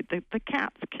parasite that the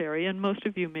cats carry, and most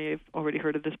of you may have already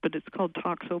heard of this, but it's called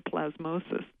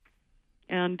toxoplasmosis.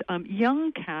 And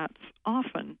young cats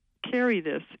often carry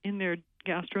this in their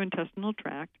gastrointestinal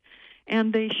tract,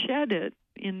 and they shed it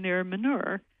in their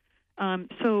manure.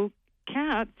 So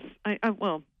cats, I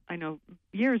know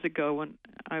years ago when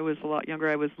I was a lot younger,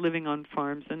 I was living on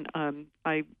farms, and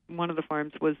one of the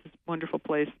farms was this wonderful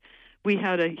place. We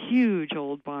had a huge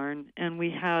old barn, and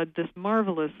we had this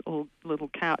marvelous old little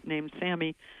cat named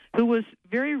Sammy, who was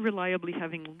very reliably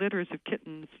having litters of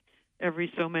kittens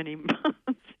every so many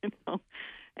months,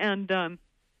 And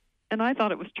I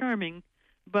thought it was charming,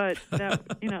 but that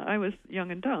I was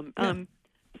young and dumb. Yeah.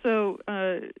 So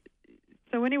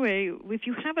anyway, if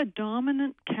you have a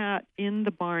dominant cat in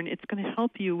the barn, it's going to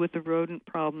help you with the rodent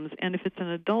problems. And if it's an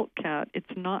adult cat,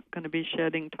 it's not going to be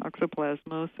shedding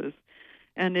toxoplasmosis.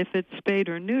 And if it's spayed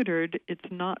or neutered,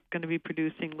 it's not going to be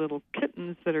producing little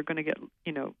kittens that are going to get,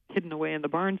 hidden away in the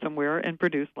barn somewhere and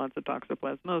produce lots of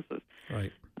toxoplasmosis.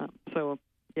 Right.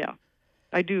 Yeah,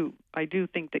 I do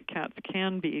think that cats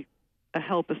can be a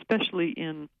help, especially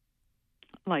in,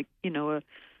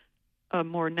 a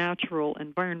more natural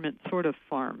environment sort of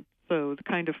farm. So the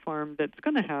kind of farm that's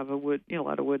going to have a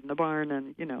lot of wood in the barn,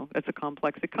 and it's a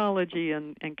complex ecology,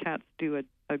 and cats do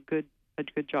a good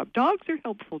job. Dogs are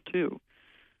helpful too.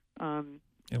 In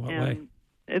what way?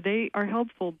 They are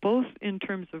helpful both in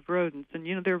terms of rodents,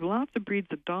 and there are lots of breeds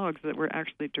of dogs that were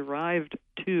actually derived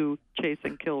to chase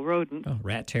and kill rodents. Oh,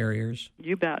 rat terriers.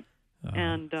 You bet.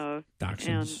 And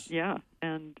dachshunds.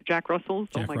 And Jack Russells.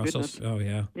 Jack my Russells. goodness. Oh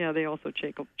yeah. Yeah, they also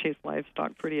chase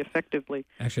livestock pretty effectively.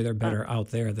 Actually, they're better out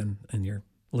there than in your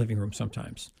living room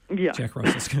sometimes. Yeah. Jack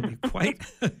Russell's going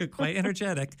to be quite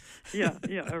energetic. Yeah,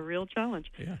 a real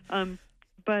challenge. Yeah.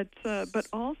 But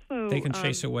also they can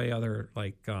chase away other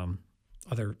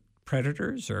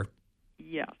predators, or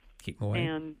yes, keep them away.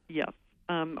 And yes,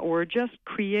 or just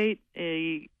create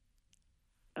a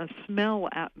smell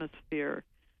atmosphere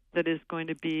that is going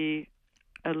to be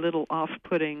a little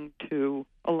off-putting to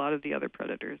a lot of the other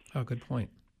predators. Oh, good point.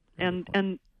 And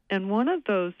one of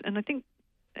those, and I think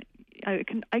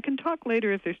I can talk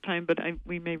later if there's time, but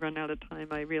we may run out of time.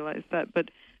 I realize that, but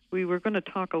we were going to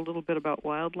talk a little bit about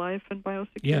wildlife and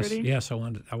biosecurity. Yes. I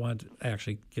wanted to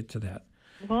actually get to that.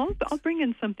 Well, I'll bring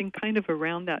in something kind of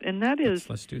around that, and that is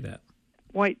let's do that.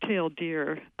 White-tailed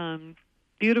deer.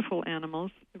 Beautiful animals,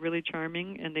 really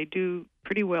charming, and they do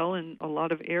pretty well in a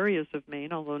lot of areas of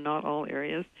Maine, although not all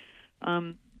areas.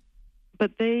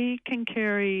 But they can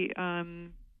carry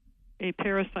a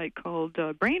parasite called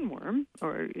brainworm,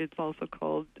 or it's also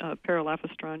called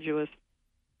Paralaphostrongius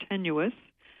tenuis,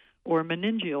 or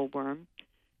meningeal worm.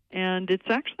 And it's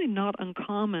actually not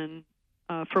uncommon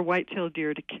for white-tailed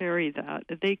deer to carry that.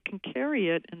 They can carry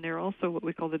it, and they're also what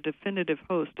we call the definitive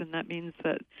host, and that means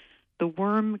that the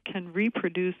worm can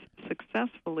reproduce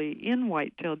successfully in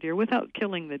white-tailed deer without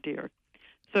killing the deer.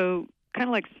 So kind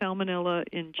of like salmonella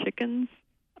in chickens,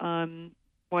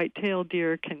 white-tailed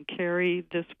deer can carry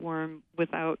this worm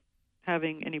without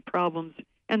having any problems,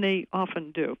 and they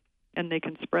often do, and they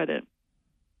can spread it.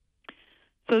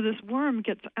 So this worm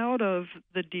gets out of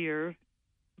the deer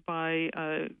by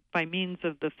means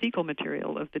of the fecal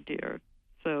material of the deer.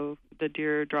 So the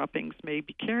deer droppings may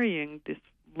be carrying this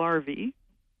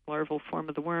larval form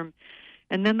of the worm,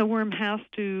 and then the worm has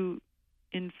to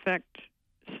infect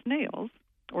snails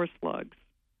or slugs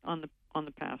on on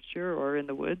the pasture or in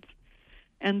the woods.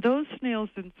 And those snails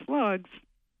and slugs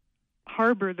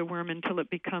harbor the worm until it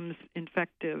becomes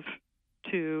infective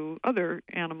to other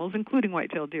animals, including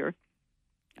white-tailed deer.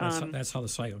 That's how the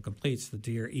cycle completes. The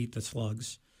deer eat the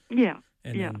slugs. Yeah.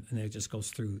 And then it just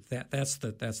goes through that. That's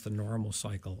the normal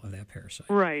cycle of that parasite.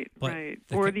 Right.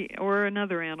 Or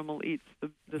another animal eats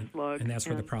the slug. And that's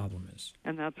where the problem is.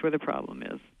 And that's where the problem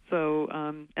is. So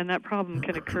and that problem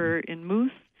can occur in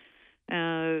moose,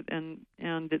 and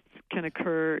it can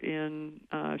occur in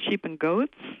sheep and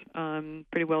goats,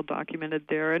 pretty well documented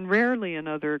there, and rarely in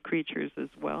other creatures as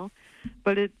well.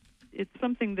 But it's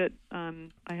something that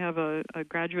I have a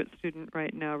graduate student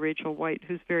right now, Rachel White,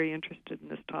 who's very interested in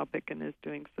this topic and is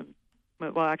doing some.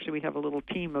 Well, actually, we have a little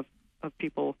team of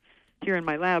people here in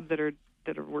my lab that are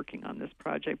working on this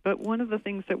project. But one of the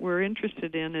things that we're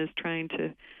interested in is trying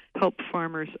to help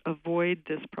farmers avoid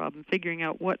this problem, figuring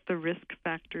out what the risk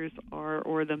factors are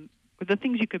or the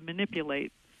things you could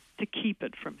manipulate to keep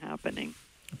it from happening.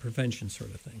 A prevention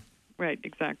sort of thing. Right,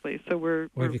 exactly. So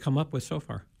what have you come up with so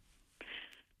far?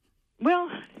 Well,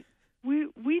 we're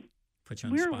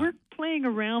playing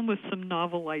around with some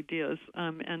novel ideas,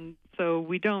 and so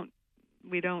we don't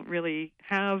really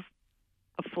have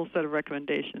a full set of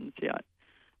recommendations yet.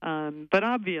 But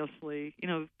obviously,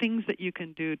 things that you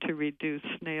can do to reduce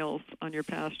snails on your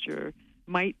pasture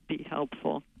might be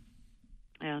helpful,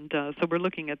 and so we're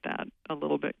looking at that a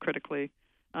little bit critically.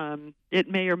 It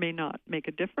may or may not make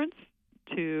a difference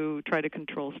to try to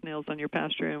control snails on your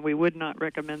pasture, and we would not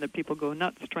recommend that people go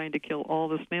nuts trying to kill all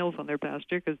the snails on their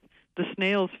pasture, because the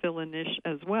snails fill a niche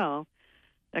as well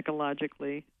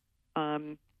ecologically.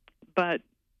 But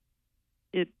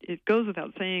it goes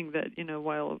without saying that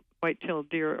while white-tailed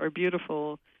deer are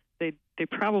beautiful, they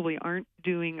probably aren't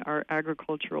doing our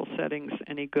agricultural settings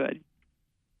any good.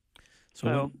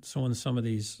 So when some of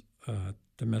these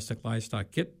domestic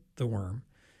livestock get the worm,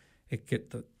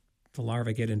 the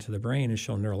larvae get into the brain and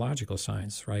show neurological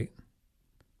signs, right?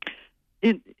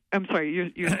 I'm sorry,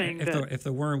 you're saying that if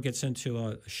the worm gets into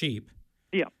a sheep,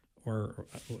 yeah, or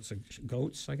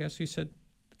goats, I guess you said.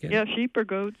 Yeah, sheep or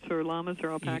goats or llamas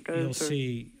or alpacas.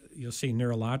 You'll see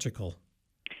neurological.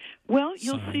 Well, signs.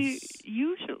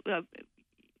 you'll see.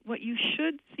 What you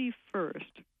should see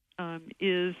first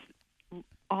is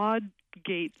odd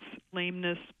gaits,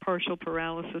 lameness, partial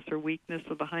paralysis, or weakness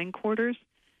of the hindquarters,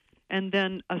 and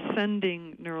then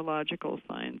ascending neurological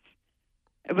signs.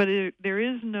 But there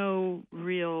is no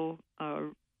real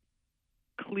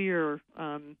clear,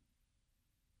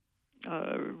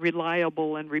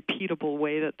 reliable and repeatable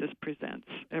way that this presents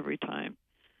every time.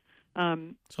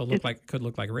 So it could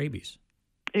look like rabies.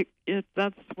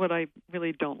 That's what I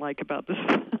really don't like about this,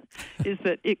 is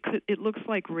that it looks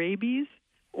like rabies,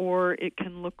 or it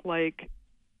can look like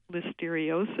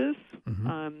listeriosis.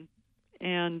 Mm-hmm.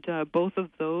 And both of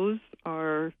those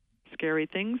are scary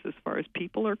things as far as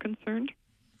people are concerned.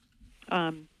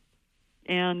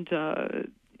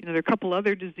 There are a couple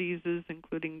other diseases,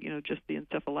 including just the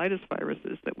encephalitis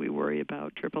viruses that we worry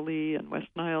about, Triple E and West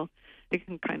Nile. It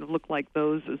can kind of look like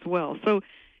those as well. So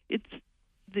it's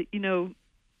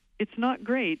not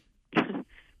great.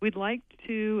 We'd like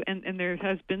to, and there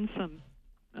has been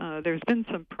there's been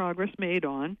some progress made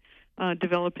on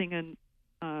developing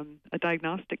a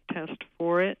diagnostic test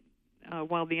for it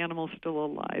while the animal's still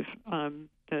alive.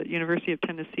 The University of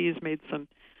Tennessee has made some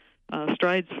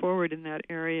strides forward in that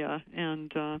area,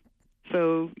 and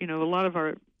so a lot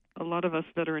of us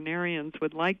veterinarians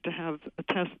would like to have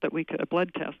a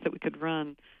blood test that we could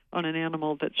run on an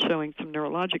animal that's showing some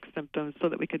neurologic symptoms, so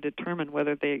that we could determine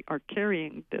whether they are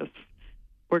carrying this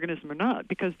organism or not.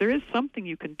 Because there is something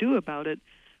you can do about it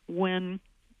when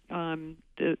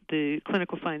the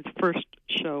clinical signs first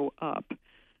show up.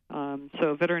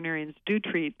 So veterinarians do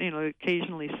treat,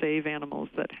 occasionally save animals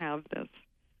that have this,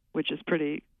 which is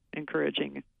pretty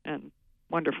encouraging and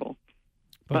wonderful.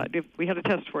 But if we had a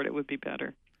test for it, it would be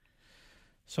better.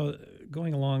 So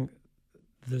going along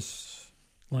this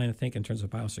line of thinking in terms of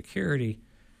biosecurity,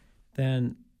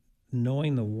 then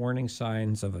knowing the warning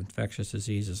signs of infectious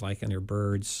diseases like in your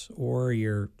birds or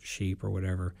your sheep or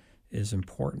whatever is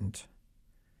important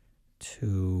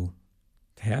to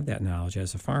have that knowledge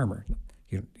as a farmer.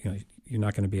 You're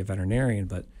not going to be a veterinarian,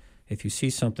 but if you see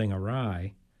something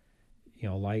awry,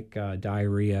 like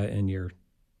diarrhea in your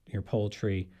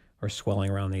poultry or swelling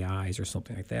around the eyes or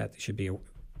something like that,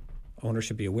 owners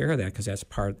should be aware of that, because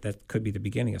that could be the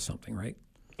beginning of something, right?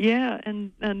 Yeah,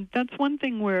 and that's one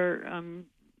thing where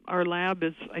our lab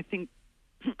is, I think,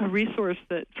 a resource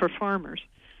that for farmers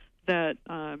that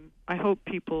I hope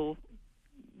people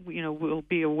will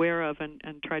be aware of and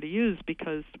try to use,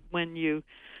 because when you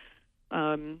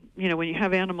when you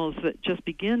have animals that just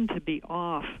begin to be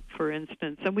off, for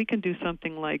instance, and we can do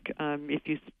something like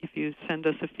if you send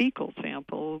us a fecal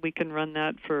sample, we can run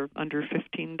that for under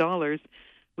 $15.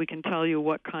 We can tell you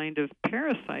what kind of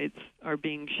parasites are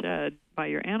being shed by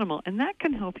your animal, and that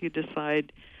can help you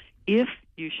decide if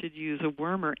you should use a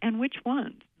wormer and which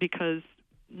ones, because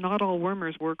not all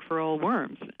wormers work for all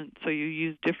worms, and so you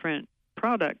use different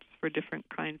products for different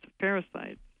kinds of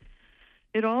parasites.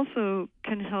 It also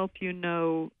can help you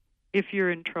know if you're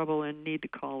in trouble and need to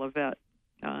call a vet.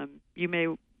 We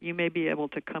may be able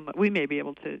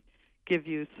to give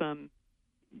you some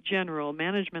general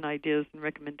management ideas and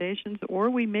recommendations, or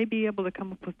we may be able to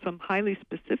come up with some highly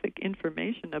specific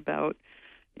information about,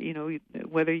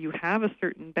 whether you have a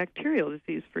certain bacterial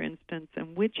disease, for instance,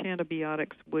 and which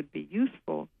antibiotics would be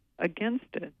useful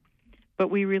against it. But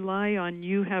we rely on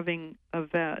you having a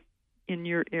vet in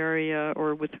your area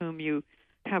or with whom you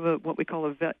have what we call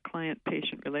a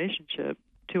vet-client-patient relationship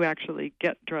to actually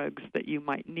get drugs that you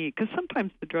might need, because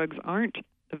sometimes the drugs aren't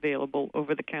available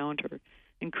over the counter.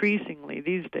 Increasingly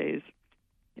these days,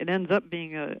 it ends up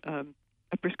being a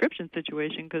prescription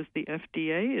situation because the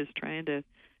FDA is trying to,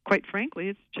 quite frankly,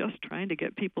 it's just trying to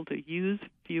get people to use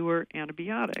fewer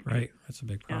antibiotics. Right, that's a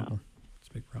big problem. Yeah. That's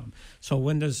a big problem.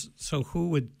 So who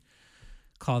would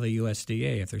call the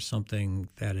USDA if there's something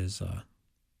that is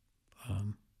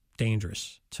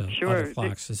dangerous to other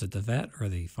flocks? Is it the vet or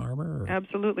the farmer? Or?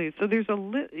 Absolutely. So there's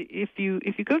if you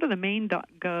go to the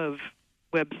Maine.gov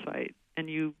website and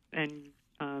you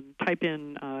type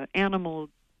in animal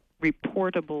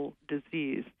reportable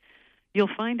disease, you'll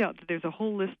find out that there's a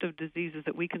whole list of diseases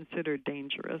that we consider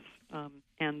dangerous,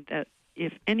 and that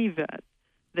if any vet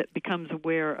that becomes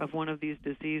aware of one of these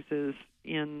diseases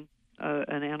in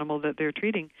an animal that they're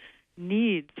treating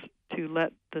needs to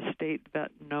let the state vet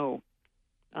know.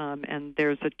 And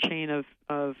there's a chain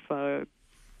of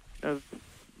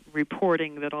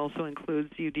reporting that also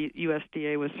includes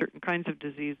USDA with certain kinds of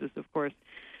diseases, of course.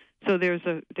 So there's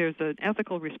an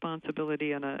ethical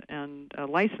responsibility and a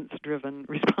license-driven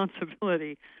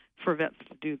responsibility for vets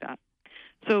to do that.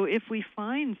 So if we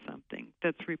find something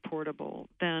that's reportable,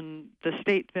 then the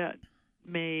state vet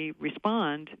will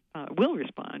respond.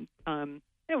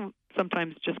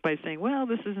 Sometimes just by saying, well,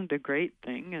 this isn't a great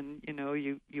thing, and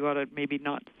you ought to maybe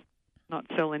not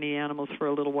sell any animals for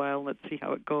a little while. Let's see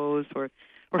how it goes, or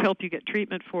help you get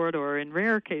treatment for it, or in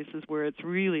rare cases where it's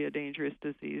really a dangerous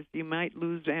disease, you might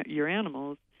lose your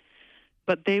animals,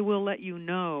 but they will let you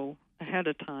know ahead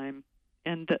of time.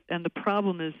 And the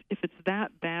problem is, if it's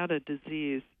that bad a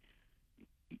disease,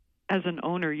 as an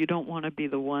owner, you don't want to be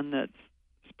the one that's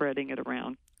spreading it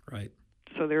around. Right.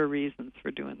 So there are reasons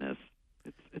for doing this.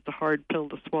 It's a hard pill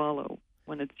to swallow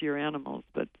when it's your animals,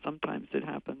 but sometimes it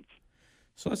happens.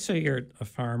 So let's say you're a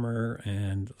farmer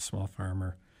and a small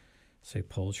farmer, say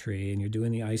poultry, and you're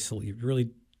doing you're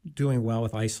really doing well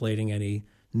with isolating any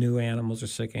new animals or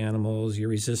sick animals. Your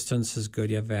resistance is good.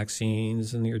 You have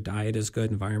vaccines, and your diet is good.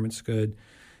 Environment's good,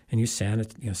 and you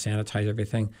sanitize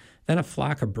everything. Then a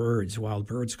flock of wild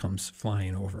birds, comes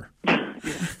flying over.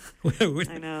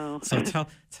 I know. So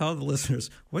tell the listeners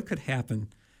what could happen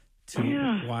to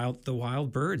the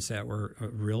wild birds that were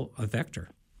a vector.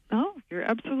 Oh, you're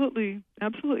absolutely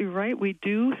right. We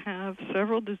do have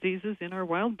several diseases in our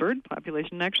wild bird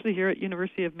population. Actually, here at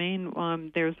University of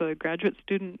Maine, there's a graduate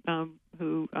student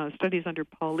who studies under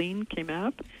Pauline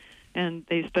Kemap, and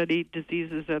they study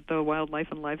diseases at the Wildlife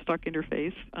and Livestock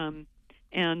Interface,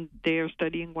 and they are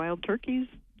studying wild turkeys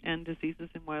and diseases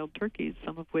in wild turkeys,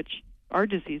 some of which are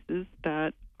diseases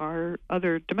that our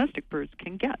other domestic birds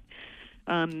can get.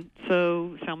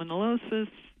 So salmonellosis,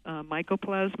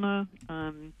 mycoplasma,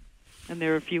 and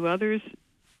there are a few others,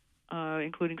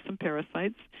 including some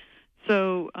parasites.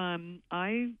 So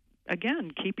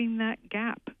keeping that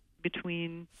gap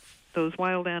between those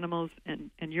wild animals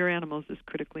and your animals is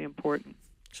critically important.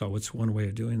 So what's one way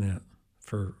of doing that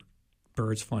for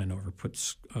birds flying over? Put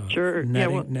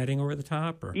netting over the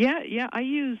top? Or? Yeah. I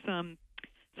use,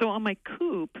 so on my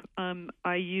coop,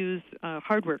 I use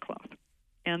hardware cloth.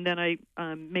 And then I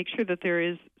make sure that there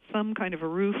is some kind of a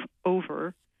roof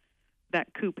over that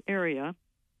coop area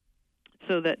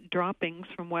so that droppings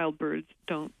from wild birds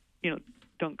don't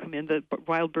come in. The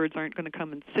wild birds aren't going to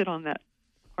come and sit on that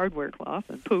hardware cloth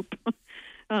and poop.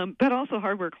 But also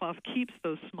hardware cloth keeps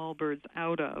those small birds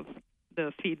out of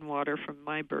the feed and water from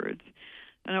my birds.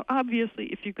 Now, obviously,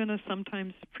 if you're going to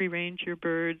sometimes free-range your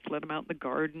birds, let them out in the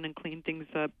garden and clean things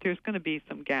up, there's going to be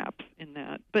some gaps in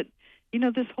that. But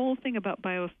this whole thing about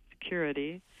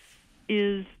biosecurity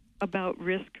is about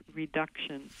risk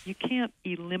reduction. You can't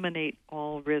eliminate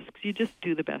all risks. You just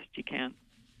do the best you can.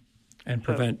 And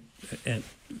prevent and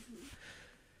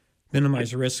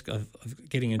minimize the risk of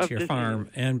getting into your disease. farm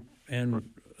and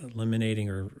eliminating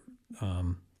or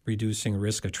reducing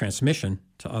risk of transmission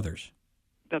to others.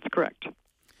 That's correct.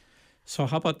 So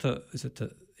how about the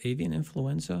avian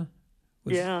influenza?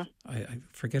 Yeah. I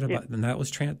forget about and that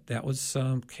was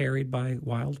carried by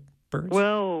wild birds?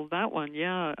 Well, that one,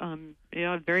 yeah,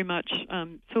 very much.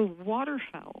 So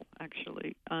waterfowl,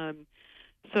 actually.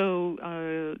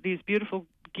 These beautiful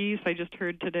geese, I just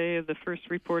heard today of the first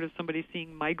report of somebody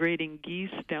seeing migrating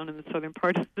geese down in the southern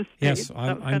part of the state. Yes,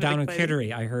 I'm down in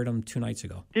Kittery. I heard them 2 nights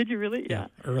ago. Did you really? Yeah,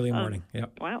 early morning.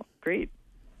 Yep. Wow, great.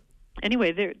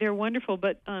 Anyway, they're wonderful,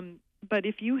 but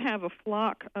if you have a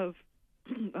flock of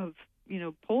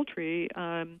poultry,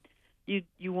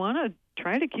 you want to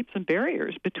try to keep some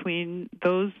barriers between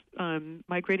those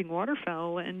migrating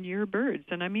waterfowl and your birds,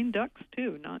 and I mean ducks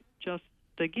too, not just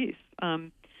the geese.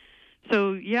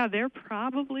 They're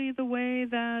probably the way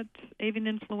that avian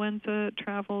influenza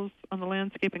travels on the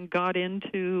landscape and got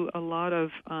into a lot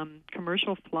of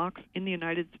commercial flocks in the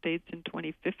United States in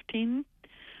 2015.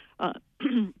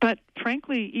 But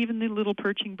frankly, even the little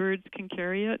perching birds can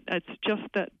carry it. It's just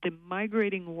that the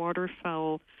migrating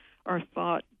waterfowl are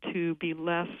thought to be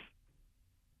less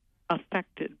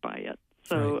affected by it.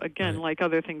 So again, like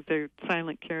other things, they're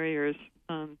silent carriers,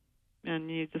 and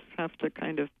you just have to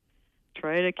kind of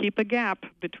try to keep a gap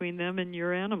between them and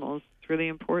your animals. It's really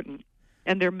important.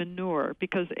 And their manure,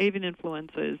 because avian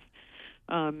influenza is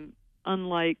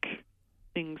unlike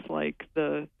things like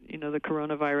the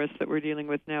coronavirus that we're dealing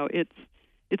with now. It's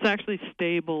actually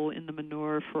stable in the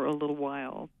manure for a little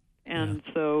while, and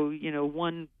so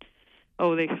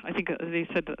I think they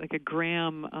said that like a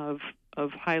gram of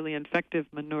highly infective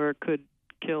manure could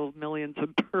kill millions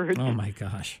of birds. Oh my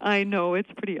gosh! I know,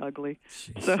 it's pretty ugly.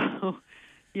 Jeez. So,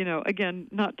 again,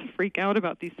 not to freak out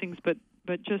about these things, but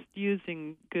just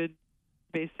using good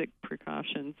basic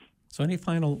precautions. So any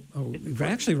final, we've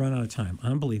actually run out of time.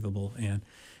 Unbelievable. And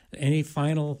any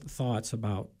final thoughts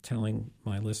about telling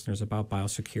my listeners about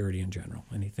biosecurity in general?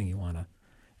 Anything you want to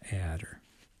add?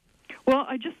 Well,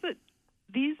 that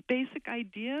these basic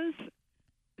ideas,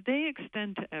 they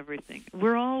extend to everything.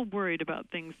 We're all worried about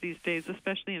things these days,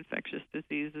 especially infectious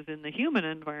diseases in the human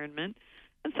environment.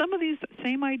 And some of these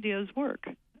same ideas work.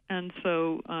 And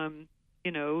so,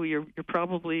 you're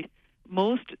probably,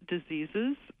 most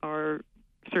diseases are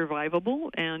survivable,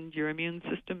 and your immune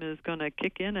system is going to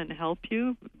kick in and help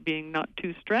you, being not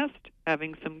too stressed,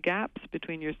 having some gaps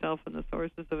between yourself and the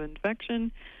sources of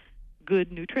infection,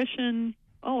 good nutrition,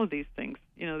 all of these things.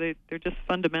 They're just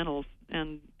fundamentals,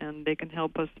 and they can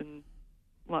help us in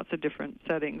lots of different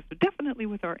settings, but definitely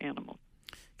with our animals.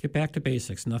 Get back to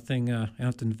basics. Nothing, I don't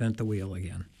have to invent the wheel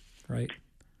again, right?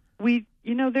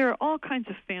 There are all kinds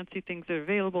of fancy things that are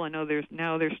available. I know they're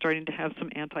starting to have some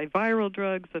antiviral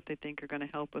drugs that they think are going to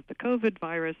help with the COVID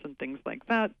virus and things like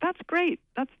that. That's great.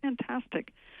 That's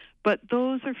fantastic. But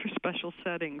those are for special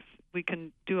settings. We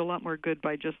can do a lot more good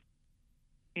by just,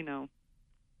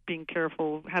 being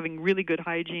careful, having really good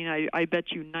hygiene. I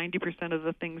bet you 90% of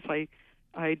the things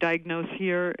I diagnose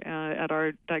here at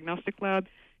our diagnostic lab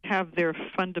have their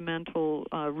fundamental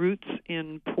roots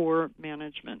in poor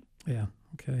management. Yeah.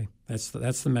 Okay. That's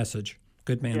the message.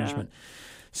 Good management. Yeah.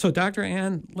 So, Dr.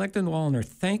 Ann Lichtenwalner,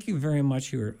 thank you very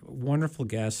much. You're a wonderful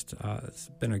guest. It's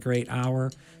been a great hour.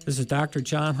 This is Dr.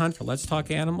 John Hunt for Let's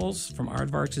Talk Animals from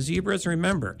Aardvarks To Zebras. And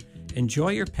remember, enjoy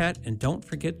your pet and don't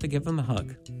forget to give them a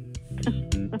hug.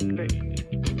 Great.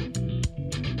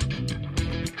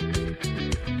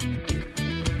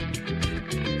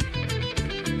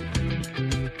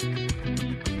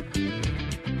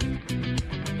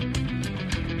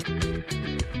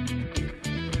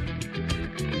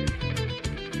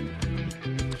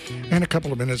 And a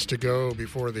couple of minutes to go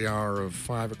before the hour of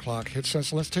 5 o'clock hits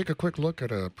us. Let's take a quick look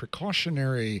at a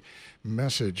precautionary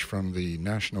message from the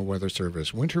National Weather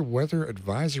Service. Winter weather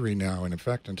advisory now in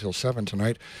effect until 7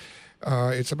 tonight.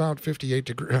 It's about 38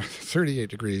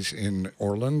 degrees in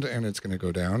Orland, and it's going to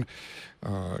go down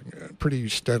pretty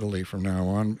steadily from now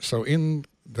on. So in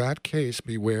that case,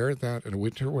 beware that a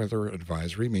winter weather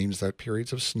advisory means that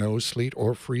periods of snow, sleet,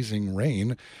 or freezing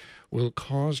rain will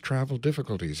cause travel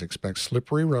difficulties. Expect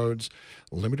slippery roads,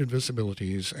 limited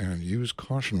visibilities, and use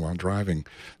caution while driving.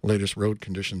 Latest road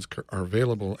conditions are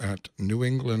available at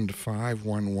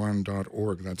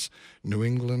newengland511.org. That's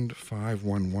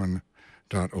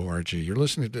newengland511.org. You're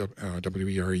listening to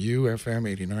WERU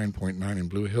FM 89.9 in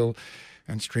Blue Hill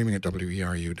and streaming at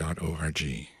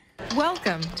weru.org.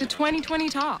 Welcome to 2020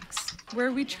 Talks,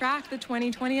 where we track the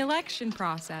 2020 election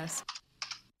process.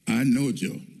 I know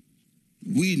Joe.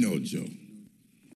 We know Joe.